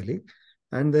parboiling,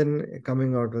 and then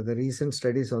coming out with the recent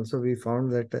studies also we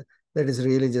found that that is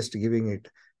really just giving it.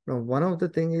 Now, one of the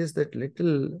things is that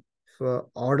little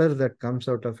order that comes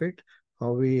out of it,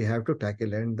 how we have to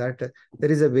tackle, and that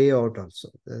there is a way out also.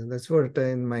 That's what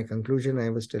in my conclusion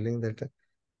I was telling, that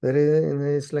there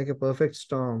is like a perfect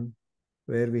storm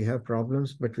where we have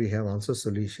problems, but we have also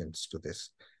solutions to this.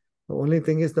 The only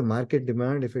thing is the market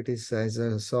demand. If it is, as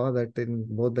I saw that in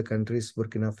both the countries,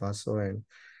 Burkina Faso and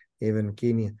even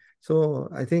Kenya. So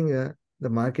I think the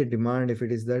market demand, if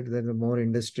it is that, then the more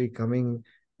industry coming,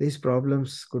 these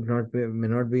problems may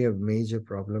not be a major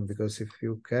problem, because if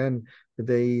you can, with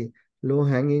the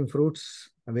low-hanging fruits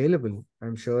available,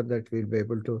 I'm sure that we'll be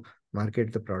able to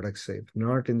market the products. If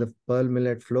not in the pearl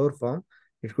millet flour form,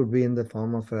 it could be in the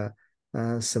form of a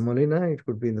semolina, it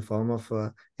could be in the form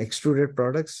of extruded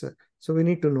products. So we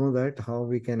need to know that how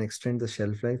we can extend the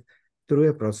shelf life through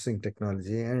a processing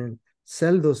technology and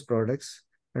sell those products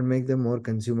and make them more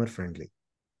consumer friendly.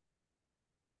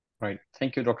 Right.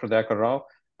 Thank you, Dr. Dayakar Rao.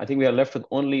 I think we are left with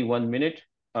only 1 minute.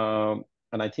 And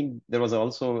I think there was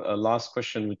also a last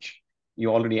question which you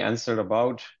already answered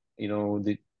about.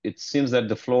 It seems that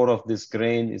the flour of this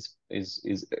grain is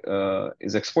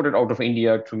exported out of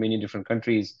India to many different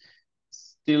countries.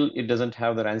 Still, it doesn't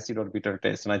have the rancid or bitter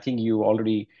taste. And I think you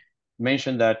already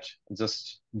mentioned that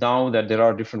just now, that there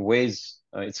are different ways.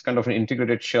 It's kind of an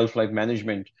integrated shelf life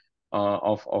management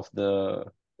of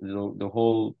the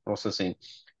whole processing.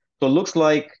 So it looks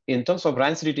like in terms of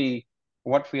rancidity,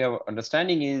 what we have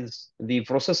understanding is the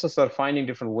processors are finding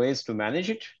different ways to manage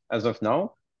it as of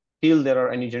now, till there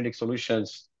are any genetic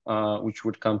solutions which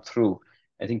would come through.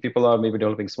 I think people are maybe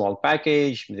developing small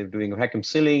package, they're doing vacuum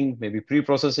sealing, maybe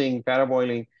pre-processing,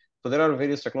 paraboiling. So there are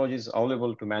various technologies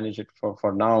available to manage it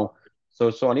for now.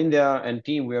 So Anindya and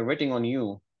team, we are waiting on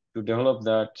you to develop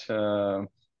that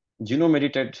genome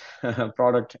edited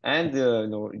product and the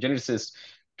geneticist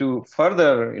to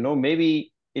further,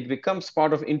 maybe it becomes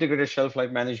part of integrated shelf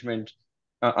life management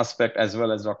aspect, as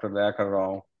well as Dr. Dayakar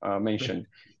Rao mentioned.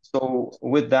 So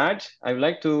with that, I would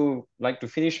like to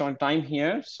finish on time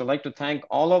here. So I'd like to thank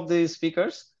all of the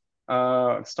speakers,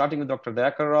 starting with Dr.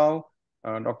 Dayakar Rao,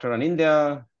 Dr.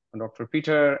 Anindya, Dr.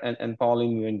 Pieter, and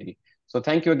Pauline Muindi. So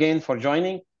thank you again for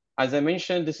joining. As I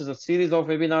mentioned, this is a series of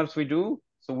webinars we do.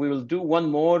 So we will do one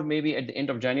more maybe at the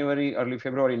end of January, early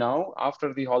February now.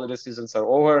 After the holiday seasons are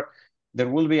over, there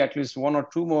will be at least 1 or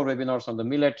 2 more webinars on the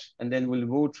millet, and then we'll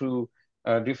move to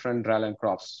different dryland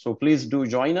crops. So please do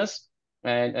join us.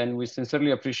 And we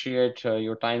sincerely appreciate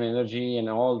your time, energy, and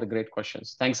all the great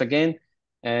questions. Thanks again.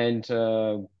 And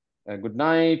good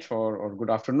night or good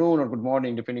afternoon or good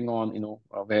morning, depending on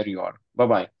where you are.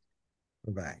 Bye-bye.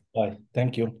 Bye. Bye.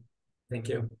 Thank you. Thank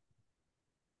you.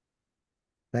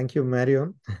 Thank you,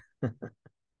 Marion.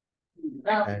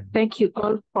 Thank you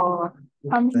all for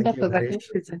coming. Thank That you, was a Harish,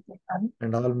 great presentation.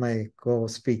 and all my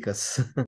co-speakers.